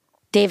 Yeah.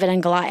 David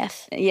and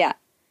Goliath. Yeah.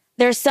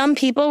 There's some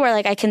people where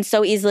like I can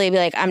so easily be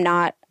like,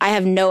 I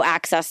have no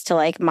access to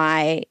like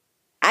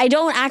I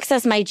don't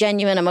access my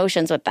genuine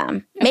emotions with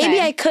them. Okay. Maybe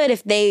I could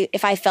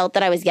if I felt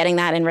that I was getting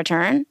that in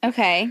return.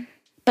 Okay.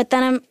 But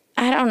then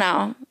I don't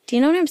know. Do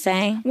you know what I'm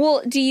saying?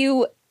 Well, Can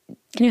you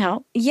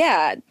help?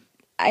 Yeah,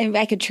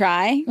 I could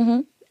try.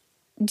 Mm-hmm.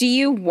 Do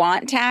you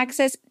want to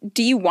access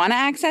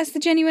the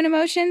genuine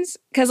emotions?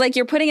 Because like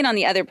you're putting it on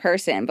the other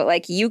person, but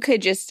like you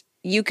could just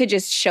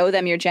show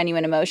them your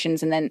genuine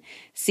emotions and then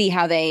see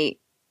how they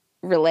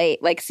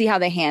relate, like see how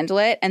they handle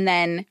it, and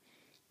then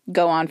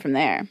go on from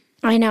there.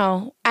 I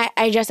know.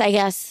 I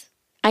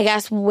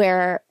guess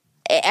where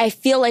I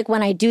feel like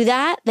when I do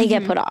that, they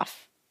get put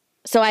off.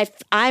 So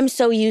I'm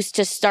so used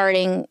to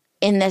starting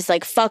in this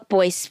like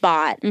fuckboy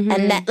spot.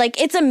 And that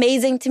like, it's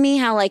amazing to me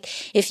how like,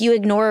 if you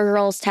ignore a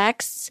girl's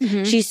texts,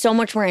 she's so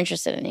much more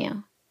interested in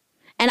you.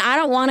 And I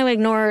don't want to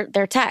ignore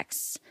their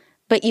texts,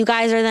 but you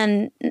guys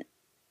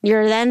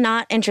you're then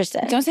not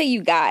interested. Don't say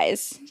you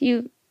guys.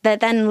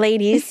 Then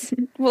ladies.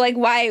 Well, like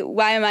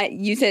why am I,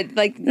 you said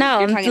like, no,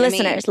 you're talking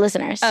listeners. to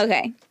me.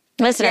 Okay.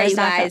 Listeners, you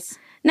guys.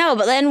 No,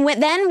 but then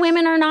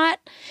women are not,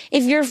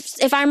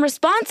 if I'm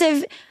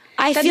responsive,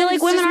 I feel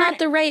like women aren't not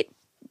the right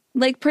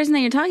like person that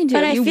you're talking to.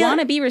 If you want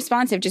to be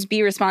responsive, just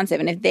be responsive.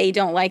 And if they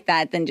don't like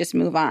that, then just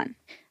move on.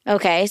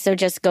 Okay, so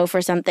just go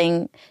for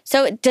something.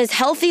 So does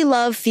healthy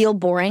love feel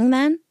boring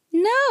then?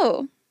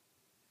 No.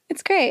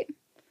 It's great.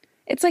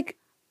 It's like,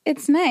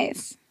 it's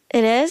nice.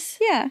 It is?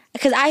 Yeah.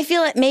 Because I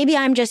feel like maybe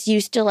I'm just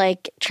used to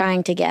like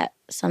trying to get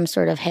some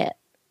sort of hit.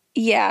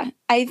 Yeah.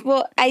 I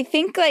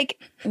think like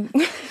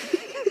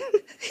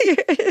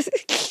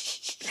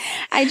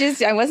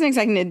I wasn't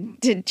expecting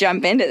to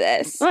jump into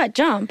this. What?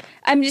 Jump?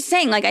 I'm just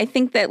saying, like, I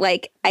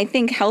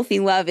think healthy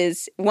love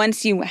is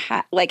once you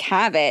have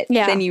it,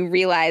 then you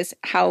realize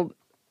how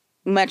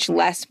much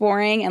less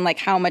boring and like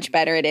how much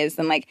better it is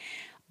than like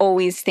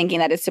always thinking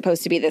that it's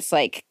supposed to be this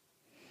like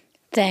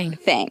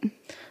thing.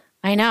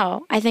 I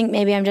know. I think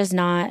maybe I'm just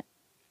not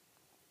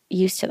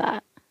used to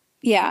that.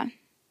 Yeah.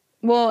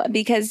 Well,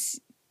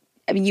 because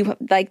I mean, you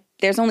like,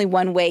 there's only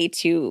one way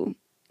to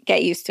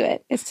get used to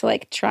it is to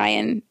like try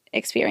and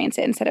experience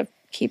it instead of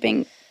keep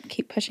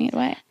pushing it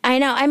away. I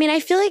know. I mean, I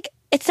feel like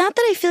it's not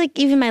that I feel like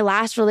even my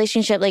last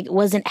relationship like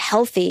wasn't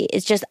healthy.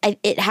 It's just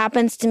it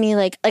happens to me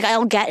like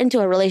I'll get into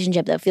a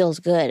relationship that feels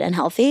good and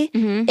healthy.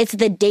 Mm-hmm. It's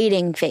the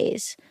dating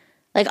phase.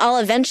 Like I'll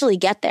eventually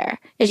get there.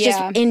 It's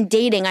just in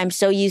dating, I'm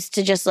so used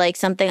to just like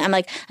something. I'm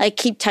like, I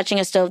keep touching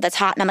a stove that's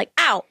hot and I'm like,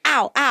 ow,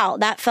 ow, ow.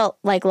 That felt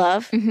like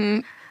love. Mm-hmm.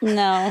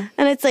 No.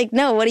 And it's like,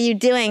 no, what are you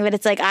doing? But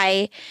it's like,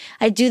 I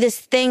do this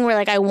thing where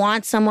like, I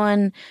want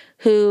someone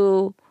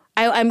who,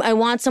 I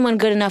want someone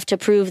good enough to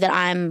prove that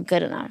I'm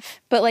good enough.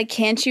 But like,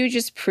 can't you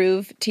just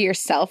prove to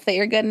yourself that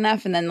you're good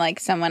enough and then like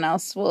someone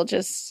else will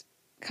just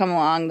come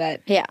along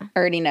that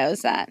already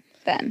knows that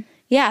then?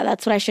 Yeah,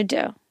 that's what I should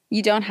do.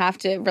 You don't have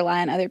to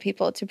rely on other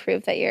people to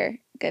prove that you're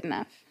good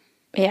enough.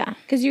 Yeah.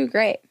 Because you're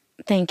great.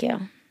 Thank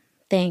you.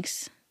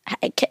 Thanks.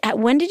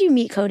 When did you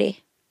meet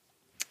Cody?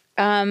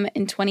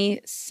 In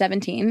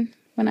 2017,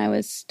 when I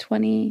was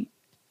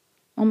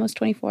almost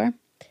 24.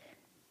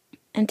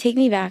 And take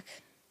me back.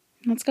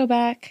 Let's go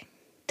back.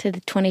 To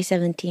the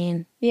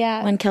 2017.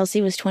 Yeah. When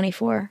Kelsey was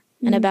 24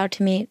 and about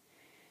to meet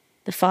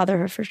the father of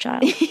her first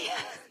child.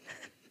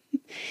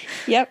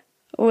 Yep.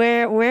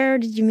 Where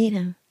did you meet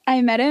him?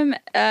 I met him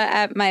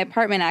at my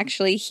apartment,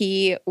 actually.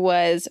 He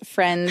was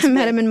friends. I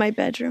met him in my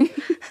bedroom.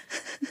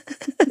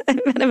 I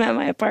met him at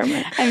my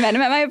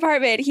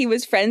apartment. He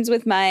was friends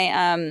with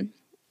my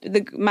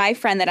my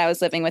friend that I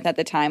was living with at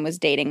the time was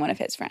dating one of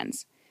his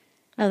friends.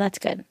 Oh, that's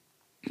good.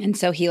 And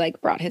so he like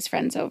brought his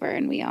friends over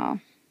and we all.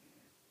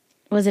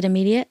 Was it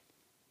immediate?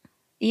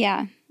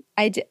 Yeah.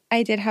 I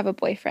did have a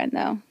boyfriend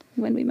though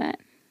when we met.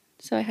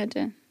 So I had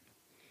to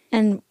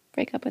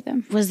break up with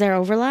him. Was there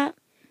overlap?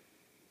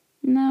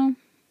 No.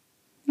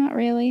 Not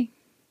really.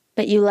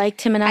 But you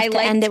liked him enough to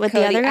end it with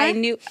Cody. the other guy? I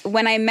knew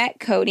when I met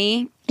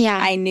Cody,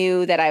 I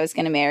knew that I was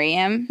going to marry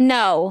him.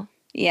 No.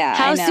 Yeah.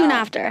 How soon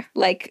after?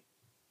 Like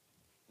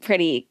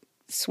pretty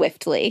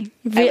swiftly,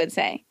 I would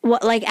say.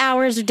 What, like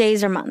hours or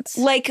days or months?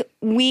 Like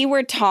we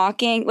were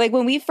talking, like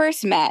when we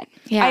first met,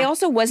 I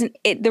also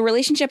the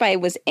relationship I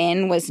was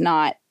in was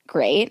not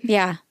great.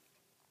 Yeah.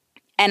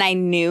 And I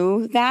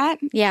knew that.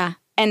 Yeah.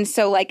 And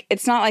so like,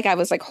 it's not like I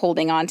was like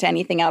holding on to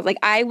anything else. Like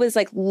I was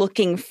like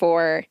looking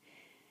for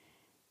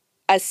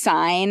a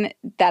sign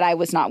that I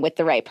was not with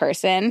the right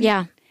person.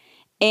 Yeah.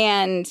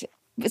 And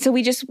so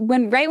we just,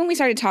 when we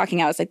started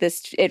talking, I was like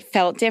it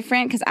felt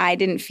different because I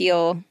didn't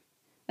feel,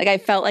 like I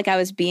felt like I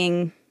was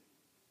being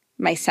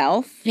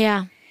myself.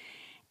 Yeah.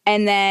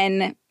 And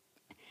then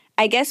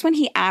I guess when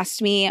he asked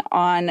me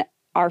on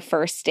our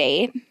first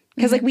date,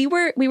 because like we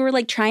were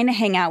like trying to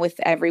hang out with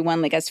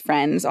everyone like as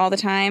friends all the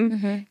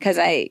time because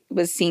I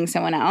was seeing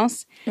someone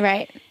else.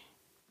 Right.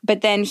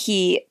 But then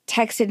he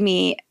texted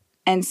me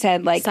and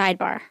said like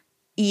Sidebar.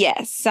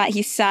 Yes.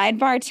 He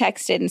sidebar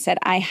texted and said,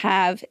 I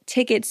have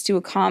tickets to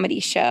a comedy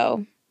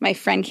show. My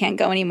friend can't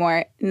go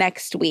anymore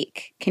next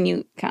week. Can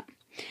you come?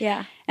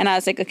 Yeah. And I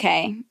was like,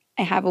 okay,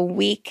 I have a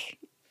week.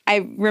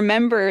 I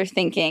remember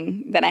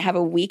thinking that I have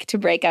a week to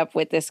break up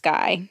with this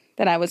guy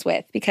that I was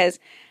with because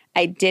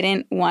I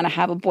didn't want to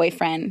have a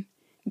boyfriend.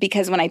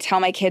 Because when I tell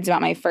my kids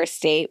about my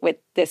first date with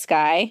this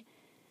guy,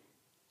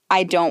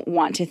 I don't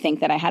want to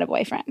think that I had a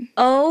boyfriend.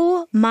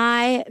 Oh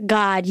my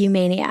God, you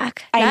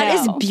maniac. That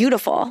is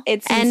beautiful.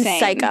 It's and insane.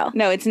 Psycho.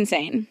 No, it's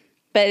insane.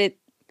 But it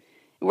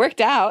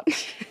worked out.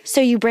 So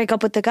you break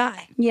up with the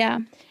guy. Yeah.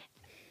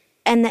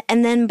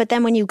 But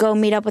then when you go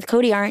meet up with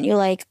Cody, aren't you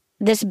like,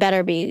 this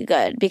better be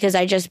good because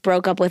I just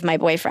broke up with my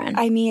boyfriend?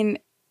 I mean,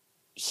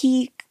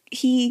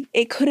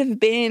 it could have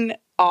been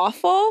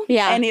awful.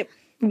 Yeah. And it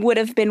would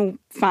have been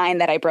fine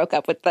that I broke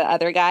up with the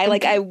other guy.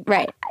 Like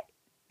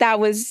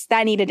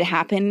that needed to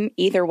happen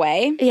either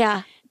way.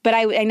 Yeah. But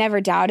I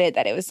never doubted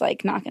that it was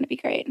like not going to be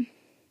great.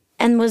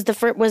 And was the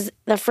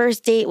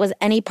first date, was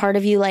any part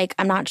of you like,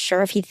 I'm not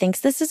sure if he thinks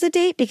this is a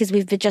date because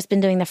we've just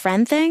been doing the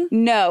friend thing?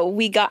 No,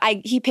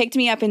 he picked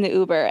me up in the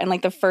Uber and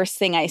like the first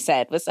thing I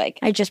said was like,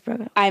 I just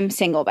broke up. I'm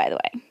single, by the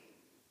way.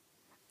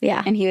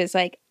 Yeah. And he was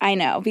like, I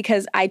know,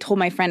 because I told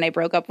my friend I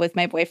broke up with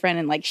my boyfriend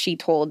and like she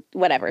told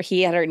whatever,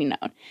 he had already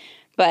known.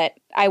 But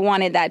I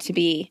wanted that to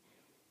be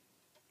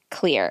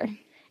clear.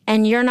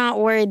 And you're not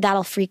worried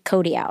that'll freak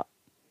Cody out?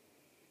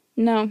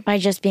 No. By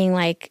just being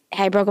like,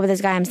 hey, I broke up with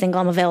this guy, I'm single,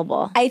 I'm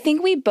available. I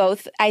think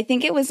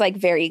it was like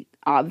very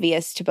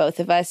obvious to both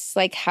of us,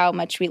 like how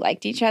much we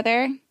liked each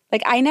other.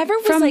 Like I never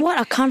was From like.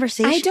 what, a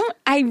conversation?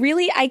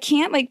 I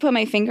can't like put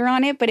my finger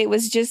on it, but it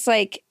was just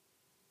like,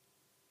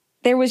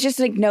 there was just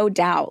like no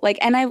doubt. Like,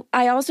 and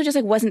I also just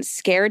like wasn't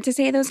scared to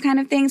say those kind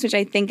of things, which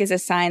I think is a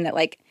sign that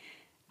like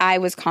I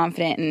was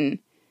confident in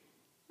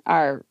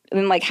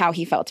like how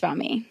he felt about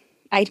me.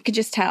 I could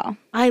just tell.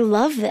 I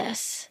love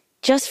this.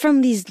 Just from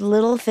these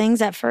little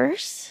things at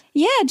first?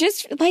 Yeah,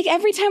 just like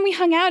every time we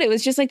hung out, it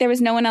was just like there was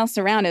no one else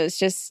around. It was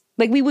just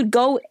like we would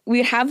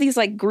have these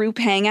like group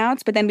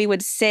hangouts, but then we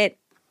would sit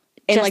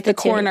in Just like the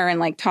corner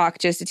and like talk,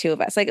 just the two of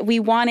us. Like we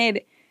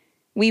wanted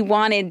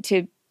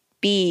to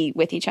be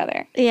with each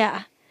other.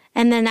 Yeah.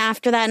 And then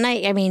after that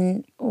night, I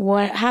mean,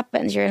 what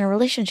happens? You're in a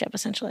relationship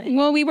essentially.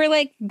 Well, we were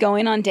like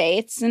going on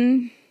dates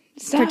and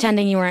stuff.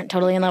 Pretending you weren't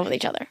totally in love with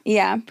each other.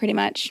 Yeah, pretty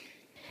much.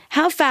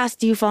 How fast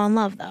do you fall in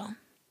love though?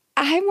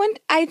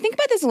 I think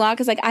about this a lot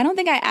because like I don't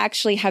think I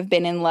actually have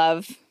been in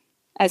love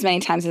as many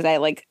times as I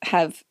like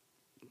have,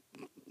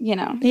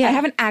 Yeah. I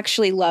haven't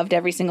actually loved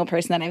every single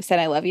person that I've said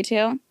I love you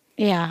to.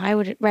 Yeah, I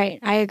would. Right.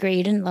 I agree.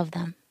 You didn't love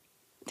them.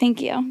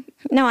 Thank you.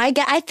 No, I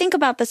think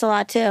about this a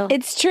lot too.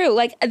 It's true.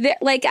 Like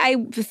I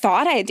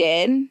thought I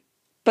did,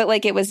 but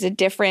like it was a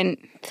different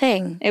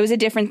thing. It was a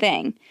different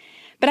thing.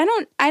 But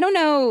I don't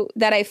know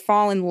that I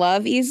fall in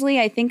love easily.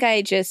 I think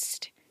I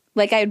just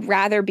like I'd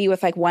rather be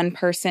with like one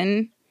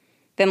person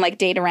than like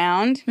date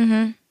around.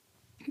 Mm-hmm.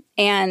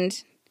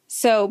 And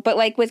so, but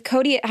like with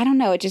Cody, I don't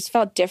know, it just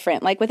felt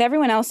different. Like with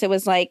everyone else, it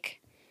was like,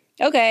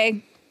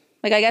 okay,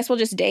 like I guess we'll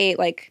just date.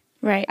 Like,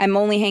 right. I'm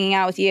only hanging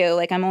out with you.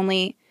 Like I'm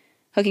only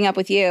hooking up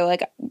with you.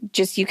 Like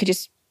you could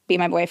just be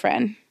my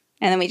boyfriend.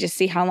 And then we just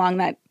see how long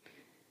that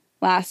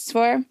lasts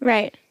for.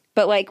 Right.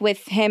 But like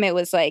with him, it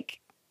was like,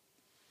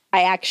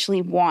 I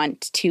actually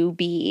want to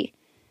be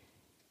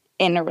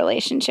in a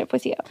relationship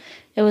with you.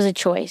 It was a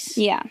choice.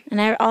 Yeah.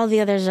 And all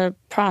the others are a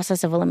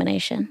process of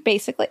elimination.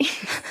 Basically.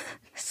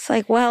 It's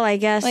like, well, I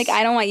guess. Like,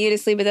 I don't want you to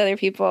sleep with other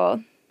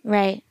people.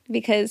 Right.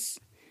 Because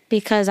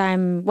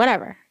I'm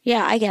whatever.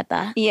 Yeah, I get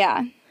that.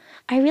 Yeah.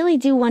 I really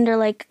do wonder,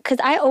 like, because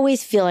I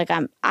always feel like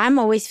I'm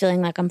always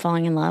feeling like I'm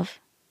falling in love.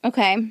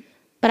 Okay.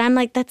 But I'm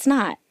like, that's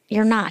not.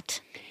 You're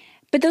not.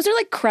 But those are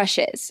like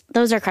crushes.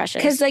 Those are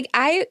crushes. Because like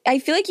I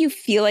feel like you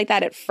feel like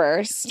that at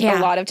first a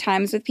lot of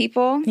times with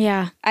people.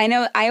 Yeah. I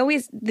know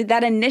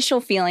that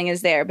initial feeling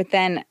is there, but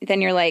then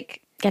you're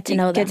like. Get to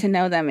know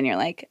them and you're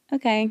like,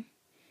 okay.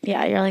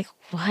 Yeah, you're like,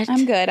 what?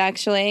 I'm good,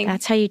 actually.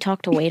 That's how you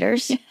talk to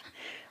waiters? Yeah.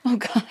 Oh,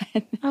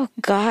 God. Oh,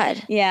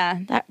 God.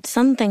 Yeah.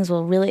 Some things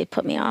will really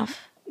put me off.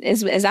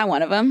 Is that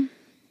one of them?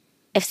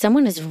 If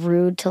someone is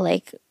rude to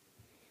like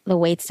the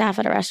waitstaff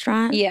at a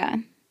restaurant. Yeah.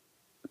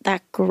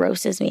 That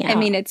grosses me out. I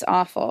mean, it's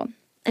awful.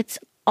 It's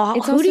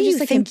awful. It's also just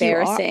like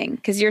embarrassing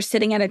because you're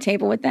sitting at a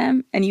table with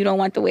them and you don't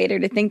want the waiter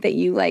to think that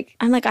you like.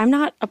 I'm like, I'm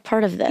not a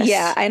part of this.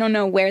 Yeah, I don't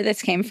know where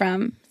this came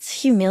from. It's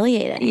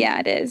humiliating. Yeah,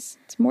 it is.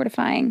 It's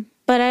mortifying.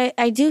 But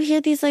I do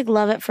hear these like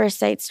love at first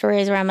sight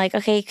stories where I'm like,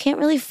 okay, you can't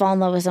really fall in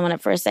love with someone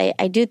at first sight.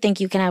 I do think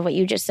you can have what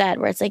you just said,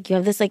 where it's like you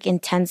have this like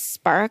intense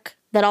spark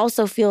that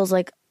also feels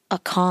like a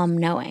calm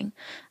knowing.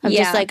 I'm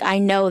just like, I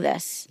know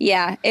this.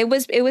 Yeah, it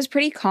was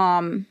pretty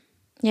calm.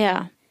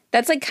 Yeah.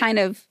 That's like kind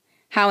of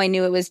how I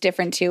knew it was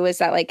different too, is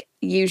that like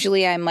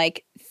usually I'm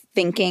like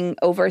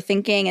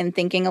overthinking and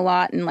thinking a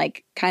lot and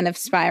like kind of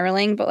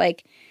spiraling, but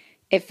like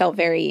it felt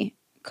very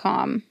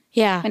calm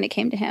Yeah. when it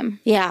came to him.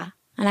 Yeah.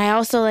 And I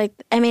also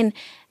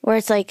where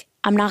it's like,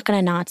 I'm not going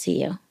to not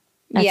see you.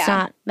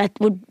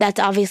 That's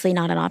obviously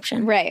not an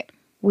option. Right.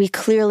 We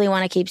clearly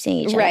want to keep seeing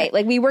each other. Right.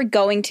 Like we were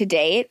going to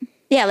date.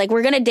 Yeah. Like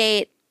we're going to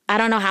date. I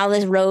don't know how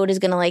this road is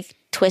going to like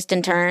twist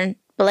and turn,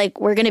 but like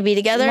we're going to be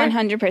together.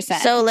 100%.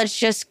 So let's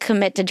just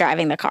commit to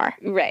driving the car.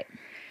 Right.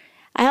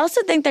 I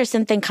also think there's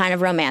something kind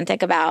of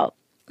romantic about,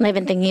 and I've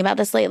been thinking about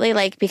this lately,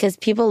 like because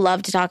people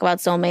love to talk about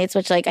soulmates,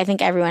 which like I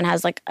think everyone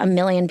has like a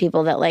million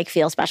people that like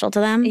feel special to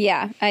them.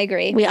 Yeah, I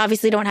agree. We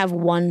obviously don't have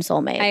one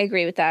soulmate. I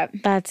agree with that.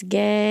 That's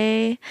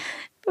gay.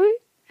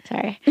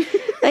 Sorry.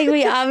 Like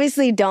we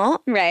obviously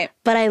don't. Right.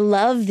 But I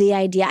love the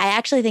idea. I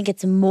actually think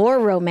it's more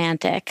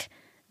romantic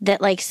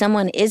that like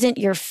someone isn't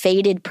your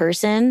fated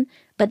person,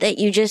 but that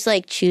you just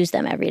like choose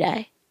them every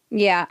day.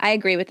 Yeah, I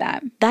agree with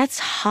that. That's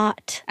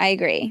hot. I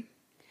agree.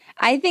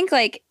 I think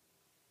like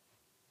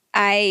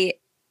I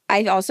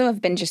also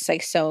have been just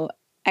like so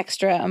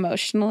extra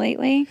emotional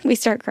lately. We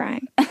start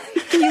crying.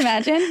 Can you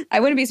imagine? I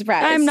wouldn't be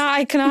surprised. I'm not.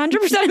 I can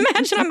 100%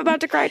 imagine I'm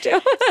about to cry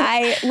too.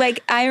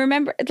 I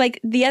remember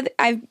like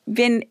I've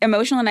been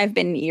emotional and I've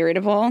been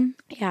irritable.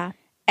 Yeah.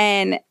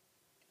 And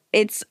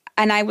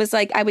I was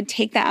like, I would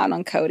take that out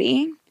on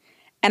Cody.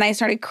 And I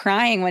started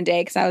crying one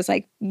day because I was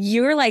like,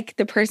 you're like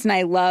the person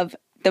I love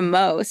the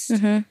most.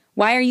 Mm-hmm.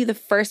 Why are you the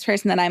first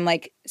person that I'm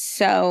like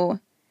so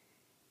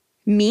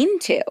mean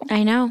to?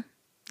 I know.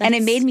 And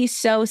it made me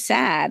so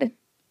sad.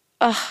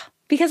 Ugh.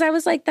 Because I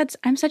was like,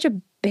 I'm such a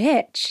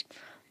bitch.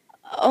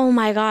 Oh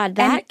my God.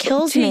 That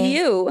kills me. To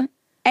you.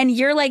 And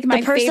you're like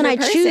my person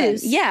favorite I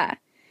choose. Yeah.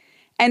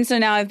 And so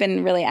now I've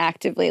been really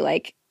actively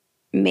like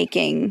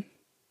making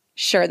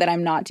sure that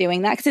I'm not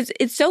doing that. Because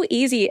it's so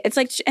easy. It's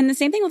like, and the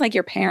same thing with like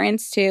your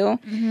parents too.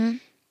 Mm-hmm.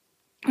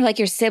 Or like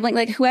your sibling,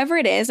 like whoever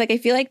it is. Like I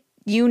feel like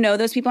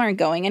those people aren't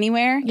going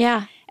anywhere.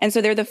 Yeah. And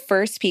so they're the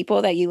first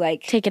people that you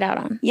like. Take it out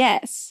on.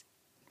 Yes.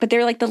 But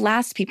they're like the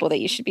last people that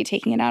you should be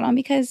taking it out on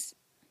because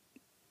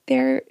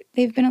they're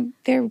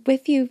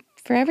with you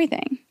for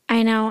everything.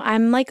 I know.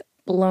 I'm like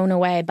blown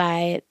away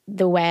by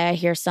the way I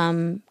hear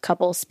some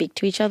couples speak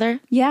to each other.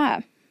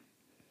 Yeah.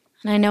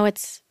 And I know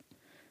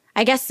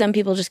I guess some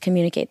people just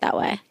communicate that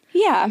way.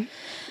 Yeah.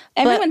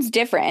 Everyone's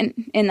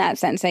different in that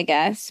sense, I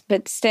guess,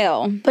 but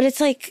still. But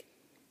it's like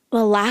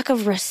a lack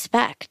of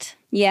respect.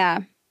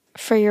 Yeah.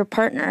 For your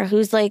partner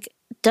who's like,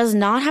 does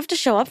not have to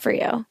show up for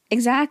you.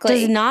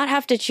 Exactly. Does not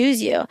have to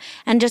choose you.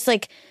 And just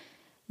like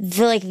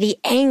the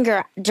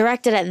anger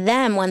directed at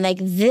them when like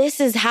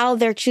this is how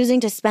they're choosing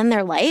to spend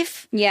their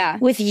life. Yeah.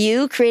 With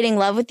you, creating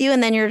love with you.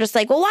 And then you're just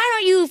like, well, why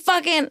don't you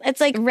fucking,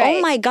 it's like, right.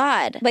 Oh my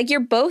God. Like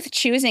you're both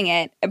choosing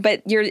it,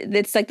 but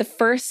it's like the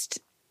first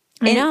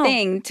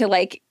thing to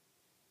like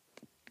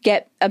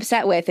get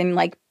upset with and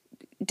like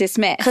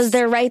dismiss. Because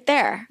they're right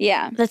there.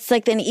 Yeah. That's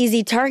like an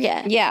easy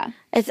target. Yeah.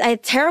 It's a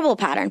terrible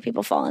pattern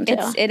people fall into.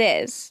 It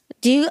is.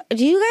 Are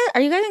you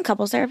guys in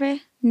couples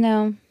therapy?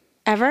 No.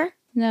 Ever?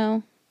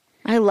 No.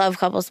 I love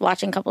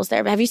watching couples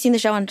therapy. Have you seen the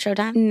show on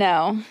Showtime?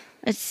 No.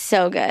 It's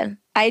so good.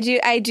 I do.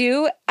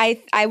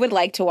 I would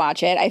like to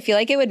watch it. I feel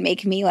like it would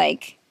make me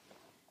like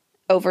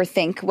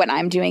overthink what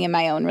I'm doing in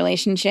my own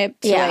relationship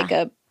to like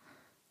a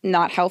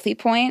not healthy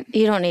point.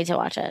 You don't need to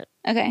watch it.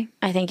 Okay.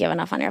 I think you have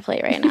enough on your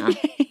plate right now.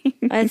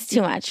 It's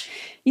too much.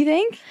 You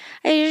think?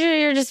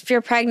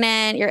 You're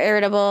pregnant, you're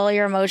irritable,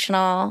 you're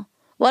emotional.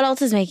 What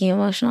else is making you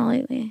emotional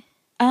lately?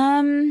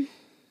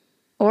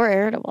 Or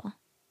irritable?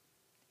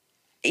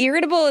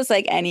 Irritable is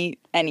like any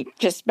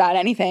just about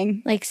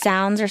anything. Like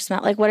sounds or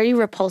smell. Like what are you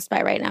repulsed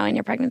by right now in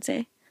your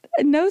pregnancy?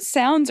 No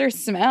sounds or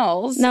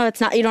smells. No,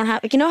 it's not. You don't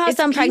have. You know how it's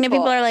some pregnant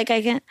people are like,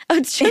 I can't. Oh,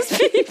 it's just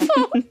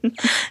people.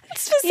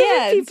 It's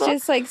specific people.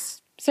 It's just like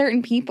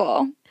certain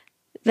people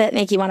that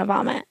make you want to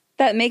vomit.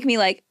 That make me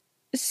like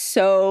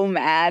so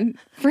mad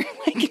for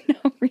like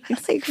no reason.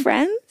 Like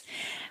friends.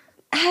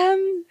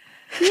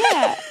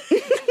 Yeah.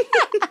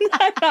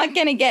 I'm not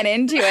gonna get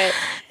into it.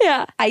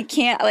 Yeah. I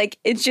can't like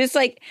it's just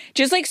like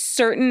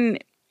certain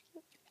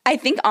I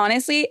think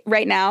honestly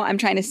right now I'm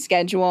trying to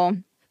schedule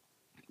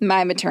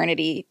my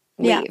maternity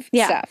leave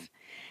stuff.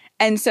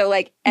 And so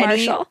like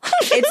Marshall.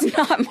 It's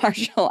not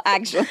Marshall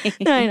actually.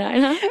 I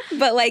know.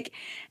 But like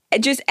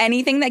just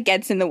anything that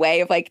gets in the way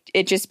of like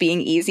it just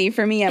being easy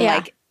for me, I'm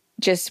like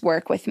just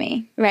work with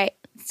me. Right.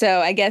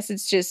 So I guess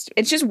it's just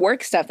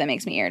work stuff that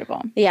makes me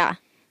irritable. Yeah.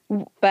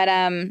 But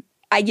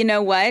you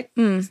know what?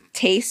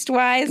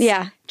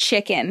 Taste-wise,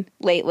 chicken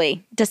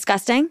lately.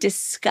 Disgusting?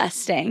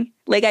 Disgusting.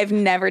 Like, I've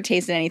never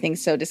tasted anything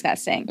so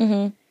disgusting.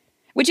 Mm-hmm.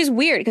 Which is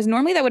weird, because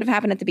normally that would have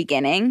happened at the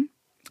beginning.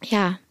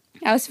 Yeah.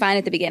 I was fine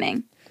at the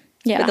beginning.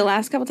 Yeah. But the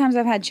last couple times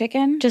I've had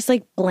chicken. Just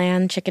like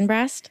bland chicken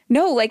breast?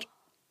 No, like,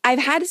 I've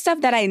had stuff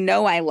that I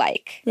know I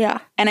like. Yeah.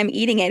 And I'm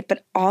eating it,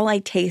 but all I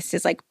taste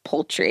is, like,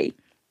 poultry.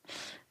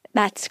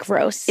 That's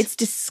gross. It's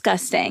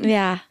disgusting.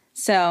 Yeah.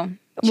 So...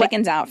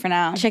 Chicken's out for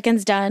now.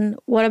 Chicken's done.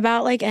 What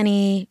about like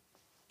any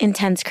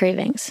intense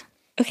cravings?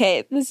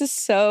 Okay, this is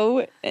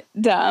so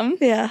dumb.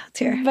 Yeah, it's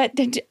here. But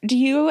do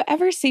you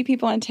ever see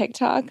people on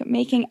TikTok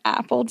making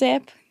apple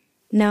dip?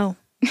 No.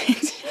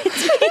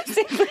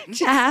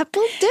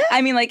 Apple dip?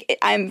 I mean, like,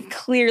 I'm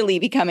clearly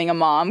becoming a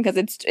mom because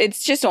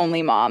it's just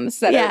only moms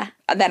that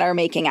are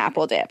making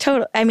apple dip.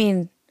 Total. I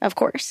mean, of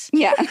course.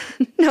 Yeah.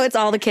 No, it's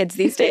all the kids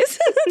these days.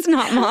 It's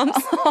not moms.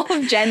 All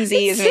of Gen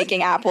Z is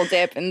making apple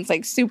dip, and it's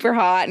like super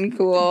hot and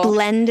cool.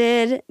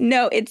 Blended.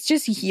 No, it's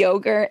just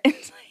yogurt.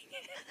 It's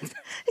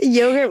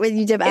yogurt with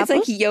you dip apples?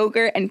 It's like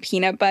yogurt and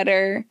peanut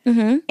butter,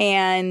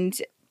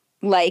 and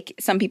like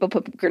some people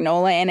put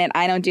granola in it.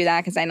 I don't do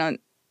that because I don't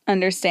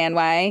understand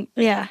why.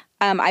 Yeah.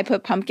 I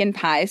put pumpkin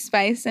pie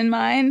spice in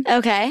mine.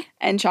 Okay.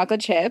 And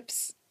chocolate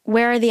chips.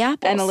 Where are the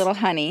apples? And a little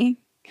honey.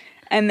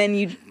 And then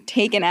you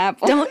take an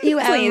apple. Don't you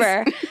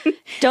ever.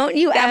 Don't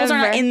you the ever. Apples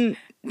aren't in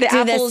the do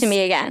apples, this to me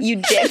again. You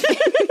dip.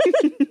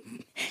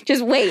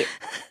 Just wait.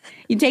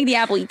 You take the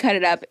apple, you cut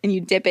it up, and you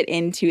dip it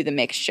into the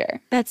mixture.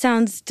 That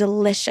sounds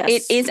delicious.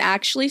 It is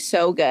actually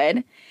so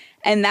good.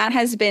 And that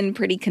has been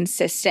pretty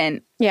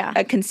consistent. Yeah.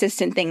 A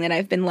consistent thing that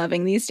I've been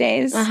loving these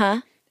days.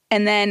 Uh-huh.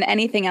 And then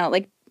anything else,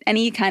 like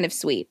any kind of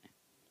sweet.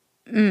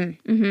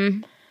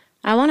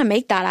 I want to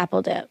make that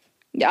apple dip.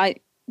 Yeah,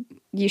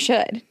 you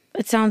should.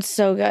 It sounds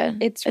so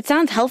good. It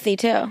sounds healthy,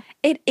 too.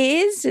 It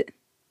is.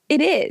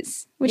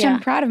 Which Yeah. I'm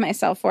proud of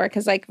myself for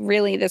because, like,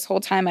 really this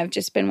whole time I've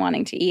just been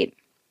wanting to eat,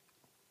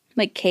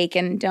 like, cake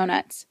and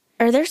donuts.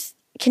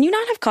 Can you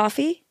not have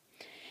coffee?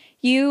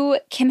 You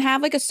can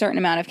have, like, a certain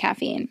amount of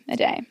caffeine a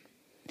day.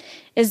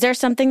 Is there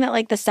something that,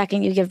 like, the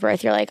second you give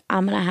birth, you're like,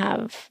 I'm going to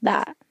have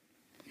that?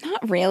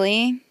 Not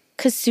really.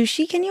 Because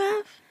sushi, can you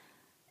have?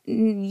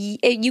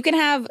 You can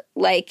have,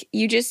 like,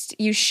 you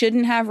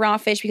shouldn't have raw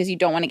fish because you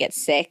don't want to get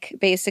sick,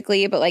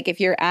 basically. But, like, if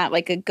you're at,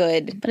 like,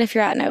 But if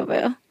you're at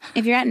Nobu.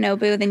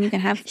 Then you can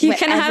have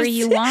whatever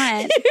you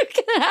want. You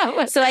can have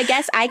what? So I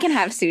guess I can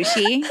have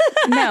sushi.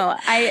 No,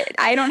 I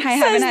haven't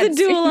had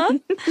the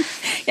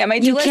doula. Yeah, my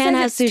doula You can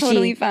have says it's sushi,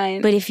 totally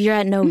fine. but if you're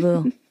at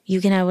Nobu,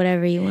 you can have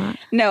whatever you want.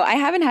 No, I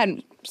haven't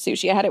had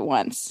sushi. I had it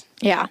once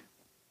Yeah.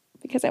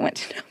 because I went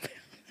to Nobu.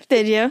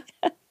 Did you?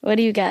 What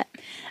do you get?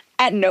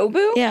 At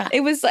Nobu? Yeah.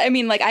 It was, I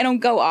mean, like, I don't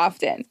go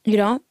often. You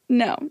don't?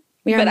 No.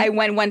 But I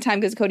went one time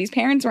because Cody's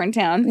parents were in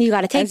town. You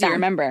got to take as them. you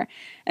remember.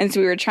 And so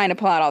we were trying to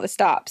pull out all the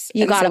stops.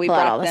 You got to we pull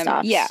out brought all the them.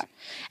 stops. Yeah.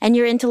 And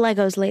you're into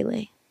Legos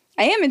lately.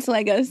 I am into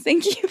Legos.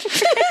 Thank you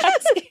for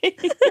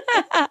asking.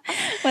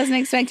 Wasn't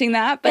expecting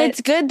that, but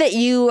It's good that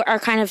you are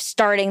kind of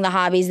starting the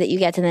hobbies that you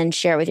get to then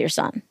share with your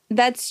son.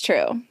 that's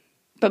true.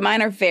 But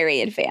mine are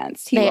very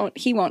advanced.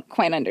 He won't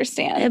quite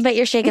understand. But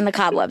you're shaking the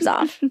cobwebs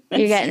off.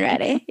 You're getting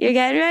ready. You're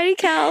getting ready,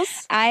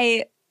 Kels.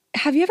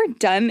 Have you ever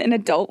done an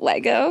adult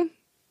Lego?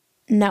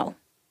 No.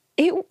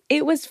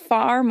 It was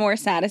far more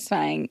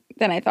satisfying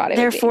than I thought it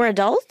They're would be. for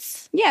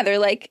adults? Yeah,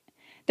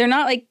 they're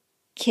not like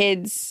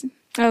kids.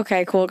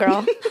 Okay, cool,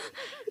 girl.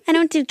 I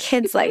don't do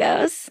kids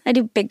Legos. I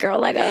do big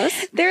girl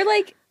Legos. They're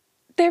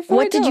for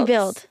What did you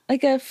adults. build?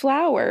 Like a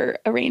flower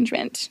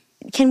arrangement.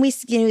 Can we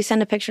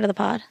send a picture to the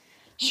pod?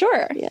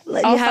 Sure. Yeah.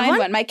 I'll You have find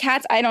one? My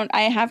cats, I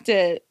have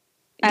to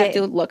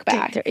look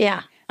back.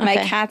 Yeah. My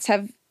Okay. cats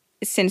have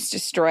since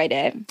destroyed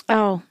it.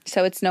 Oh,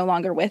 So it's no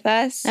longer with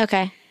us.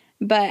 okay.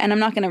 And I'm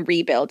not going to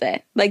rebuild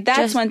it. Like, that's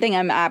Just- one thing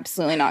I'm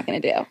absolutely not going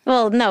to do.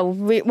 Well, no.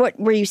 What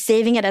were you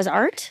saving it as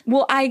art?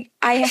 Well, I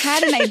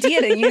had an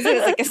idea to use it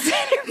as like a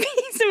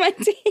centerpiece in my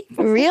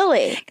table.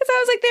 Really? Because I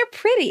was like, they're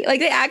pretty.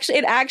 Like,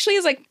 it actually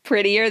is like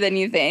prettier than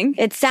you think.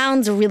 It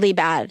sounds really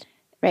bad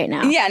right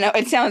now. Yeah, no,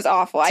 it sounds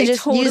awful. To I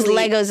just totally use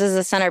Legos as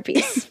a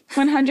centerpiece.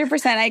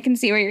 100%. I can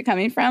see where you're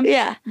coming from.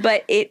 Yeah.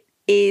 But it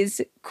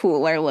is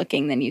cooler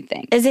looking than you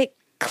think. Is it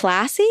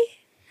classy?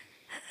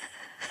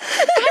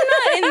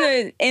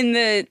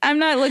 I'm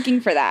not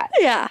looking for that.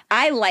 Yeah.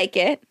 I like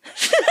it.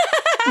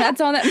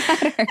 That's all that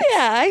matters.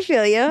 Yeah, I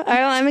feel you. All right,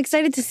 well, I'm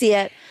excited to see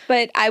it.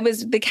 But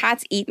the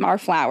cats eat our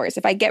flowers.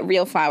 If I get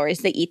real flowers,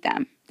 they eat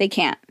them. They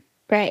can't.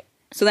 Right.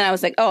 So then I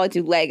was like, oh, I'll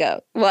do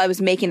Lego. Well, I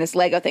was making this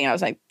Lego thing, and I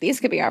was like, these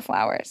could be our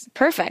flowers.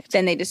 Perfect.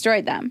 Then they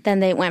destroyed them.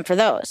 Then they went for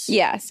those.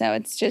 Yeah, so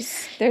it's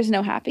just, there's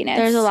no happiness.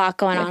 There's a lot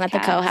going with on at the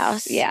cats.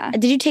 co-house. Yeah.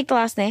 Did you take the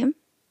last name?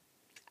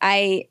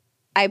 I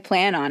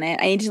plan on it.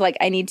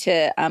 I need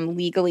to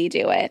legally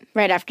do it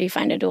Right after you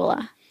find a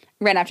doula.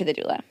 right after the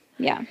doula.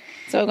 Yeah.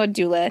 So I'll go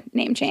doula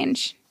name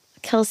change.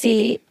 Kelsey,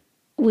 Baby.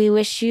 we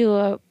wish you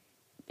a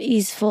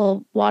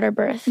easeful water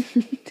birth.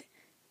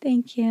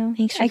 Thank you.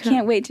 Thanks for I coming.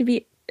 can't wait to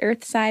be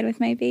earthside with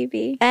my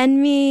baby.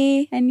 And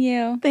me. And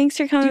you. Thanks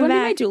for Do coming you want to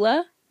back. be my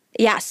doula?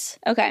 Yes.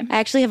 Okay. I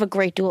actually have a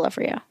great doula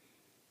for you.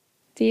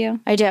 Do you?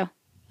 I do.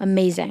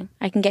 Amazing.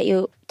 I can get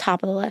you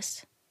top of the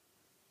list.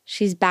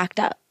 She's backed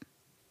up.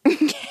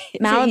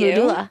 Malibu you?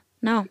 doula.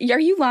 No. Are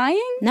you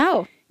lying?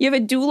 No. You have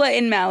a doula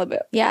in Malibu.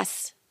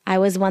 Yes. I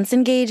was once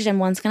engaged and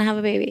once going to have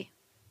a baby.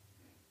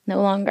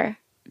 No longer.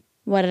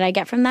 What did I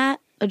get from that?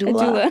 A A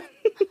doula. doula.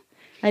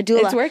 A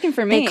doula. It's working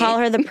for me. They call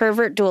her the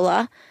pervert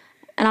doula.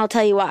 And I'll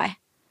tell you why.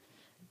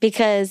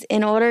 Because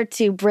in order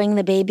to bring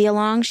the baby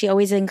along, she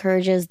always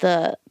encourages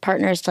the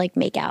partners to like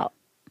make out.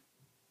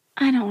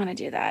 I don't want to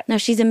do that. No,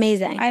 she's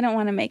amazing. I don't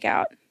want to make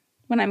out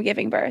when I'm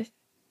giving birth.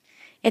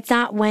 It's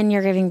not when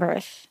you're giving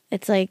birth.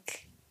 It's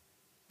like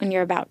when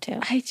you're about to.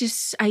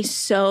 I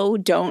so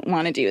don't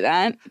want to do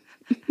that.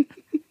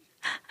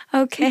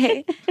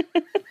 Okay.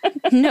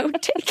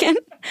 Note taken.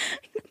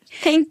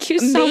 Thank you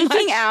so much.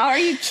 Making out? Are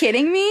you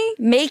kidding me?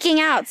 Making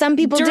out. Some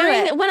people do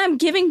it. When I'm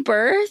giving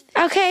birth?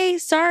 Okay,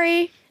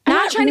 sorry. I'm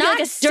not trying to be like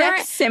a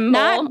sex symbol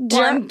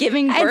while I'm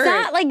giving birth. It's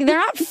not like they're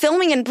not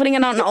filming and putting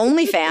it on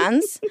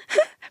OnlyFans.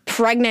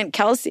 Pregnant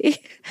Kelsey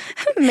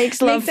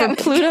makes love for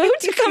Pluto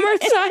to come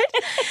outside.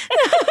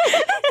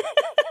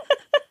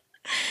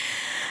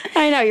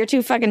 I know, you're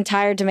too fucking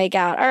tired to make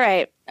out. All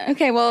right.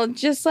 Okay, well,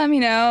 just let me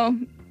know.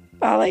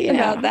 I'll let you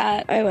know about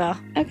that. I will.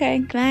 Okay.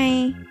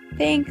 Bye.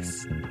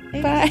 Thanks.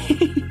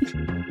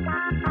 Bye.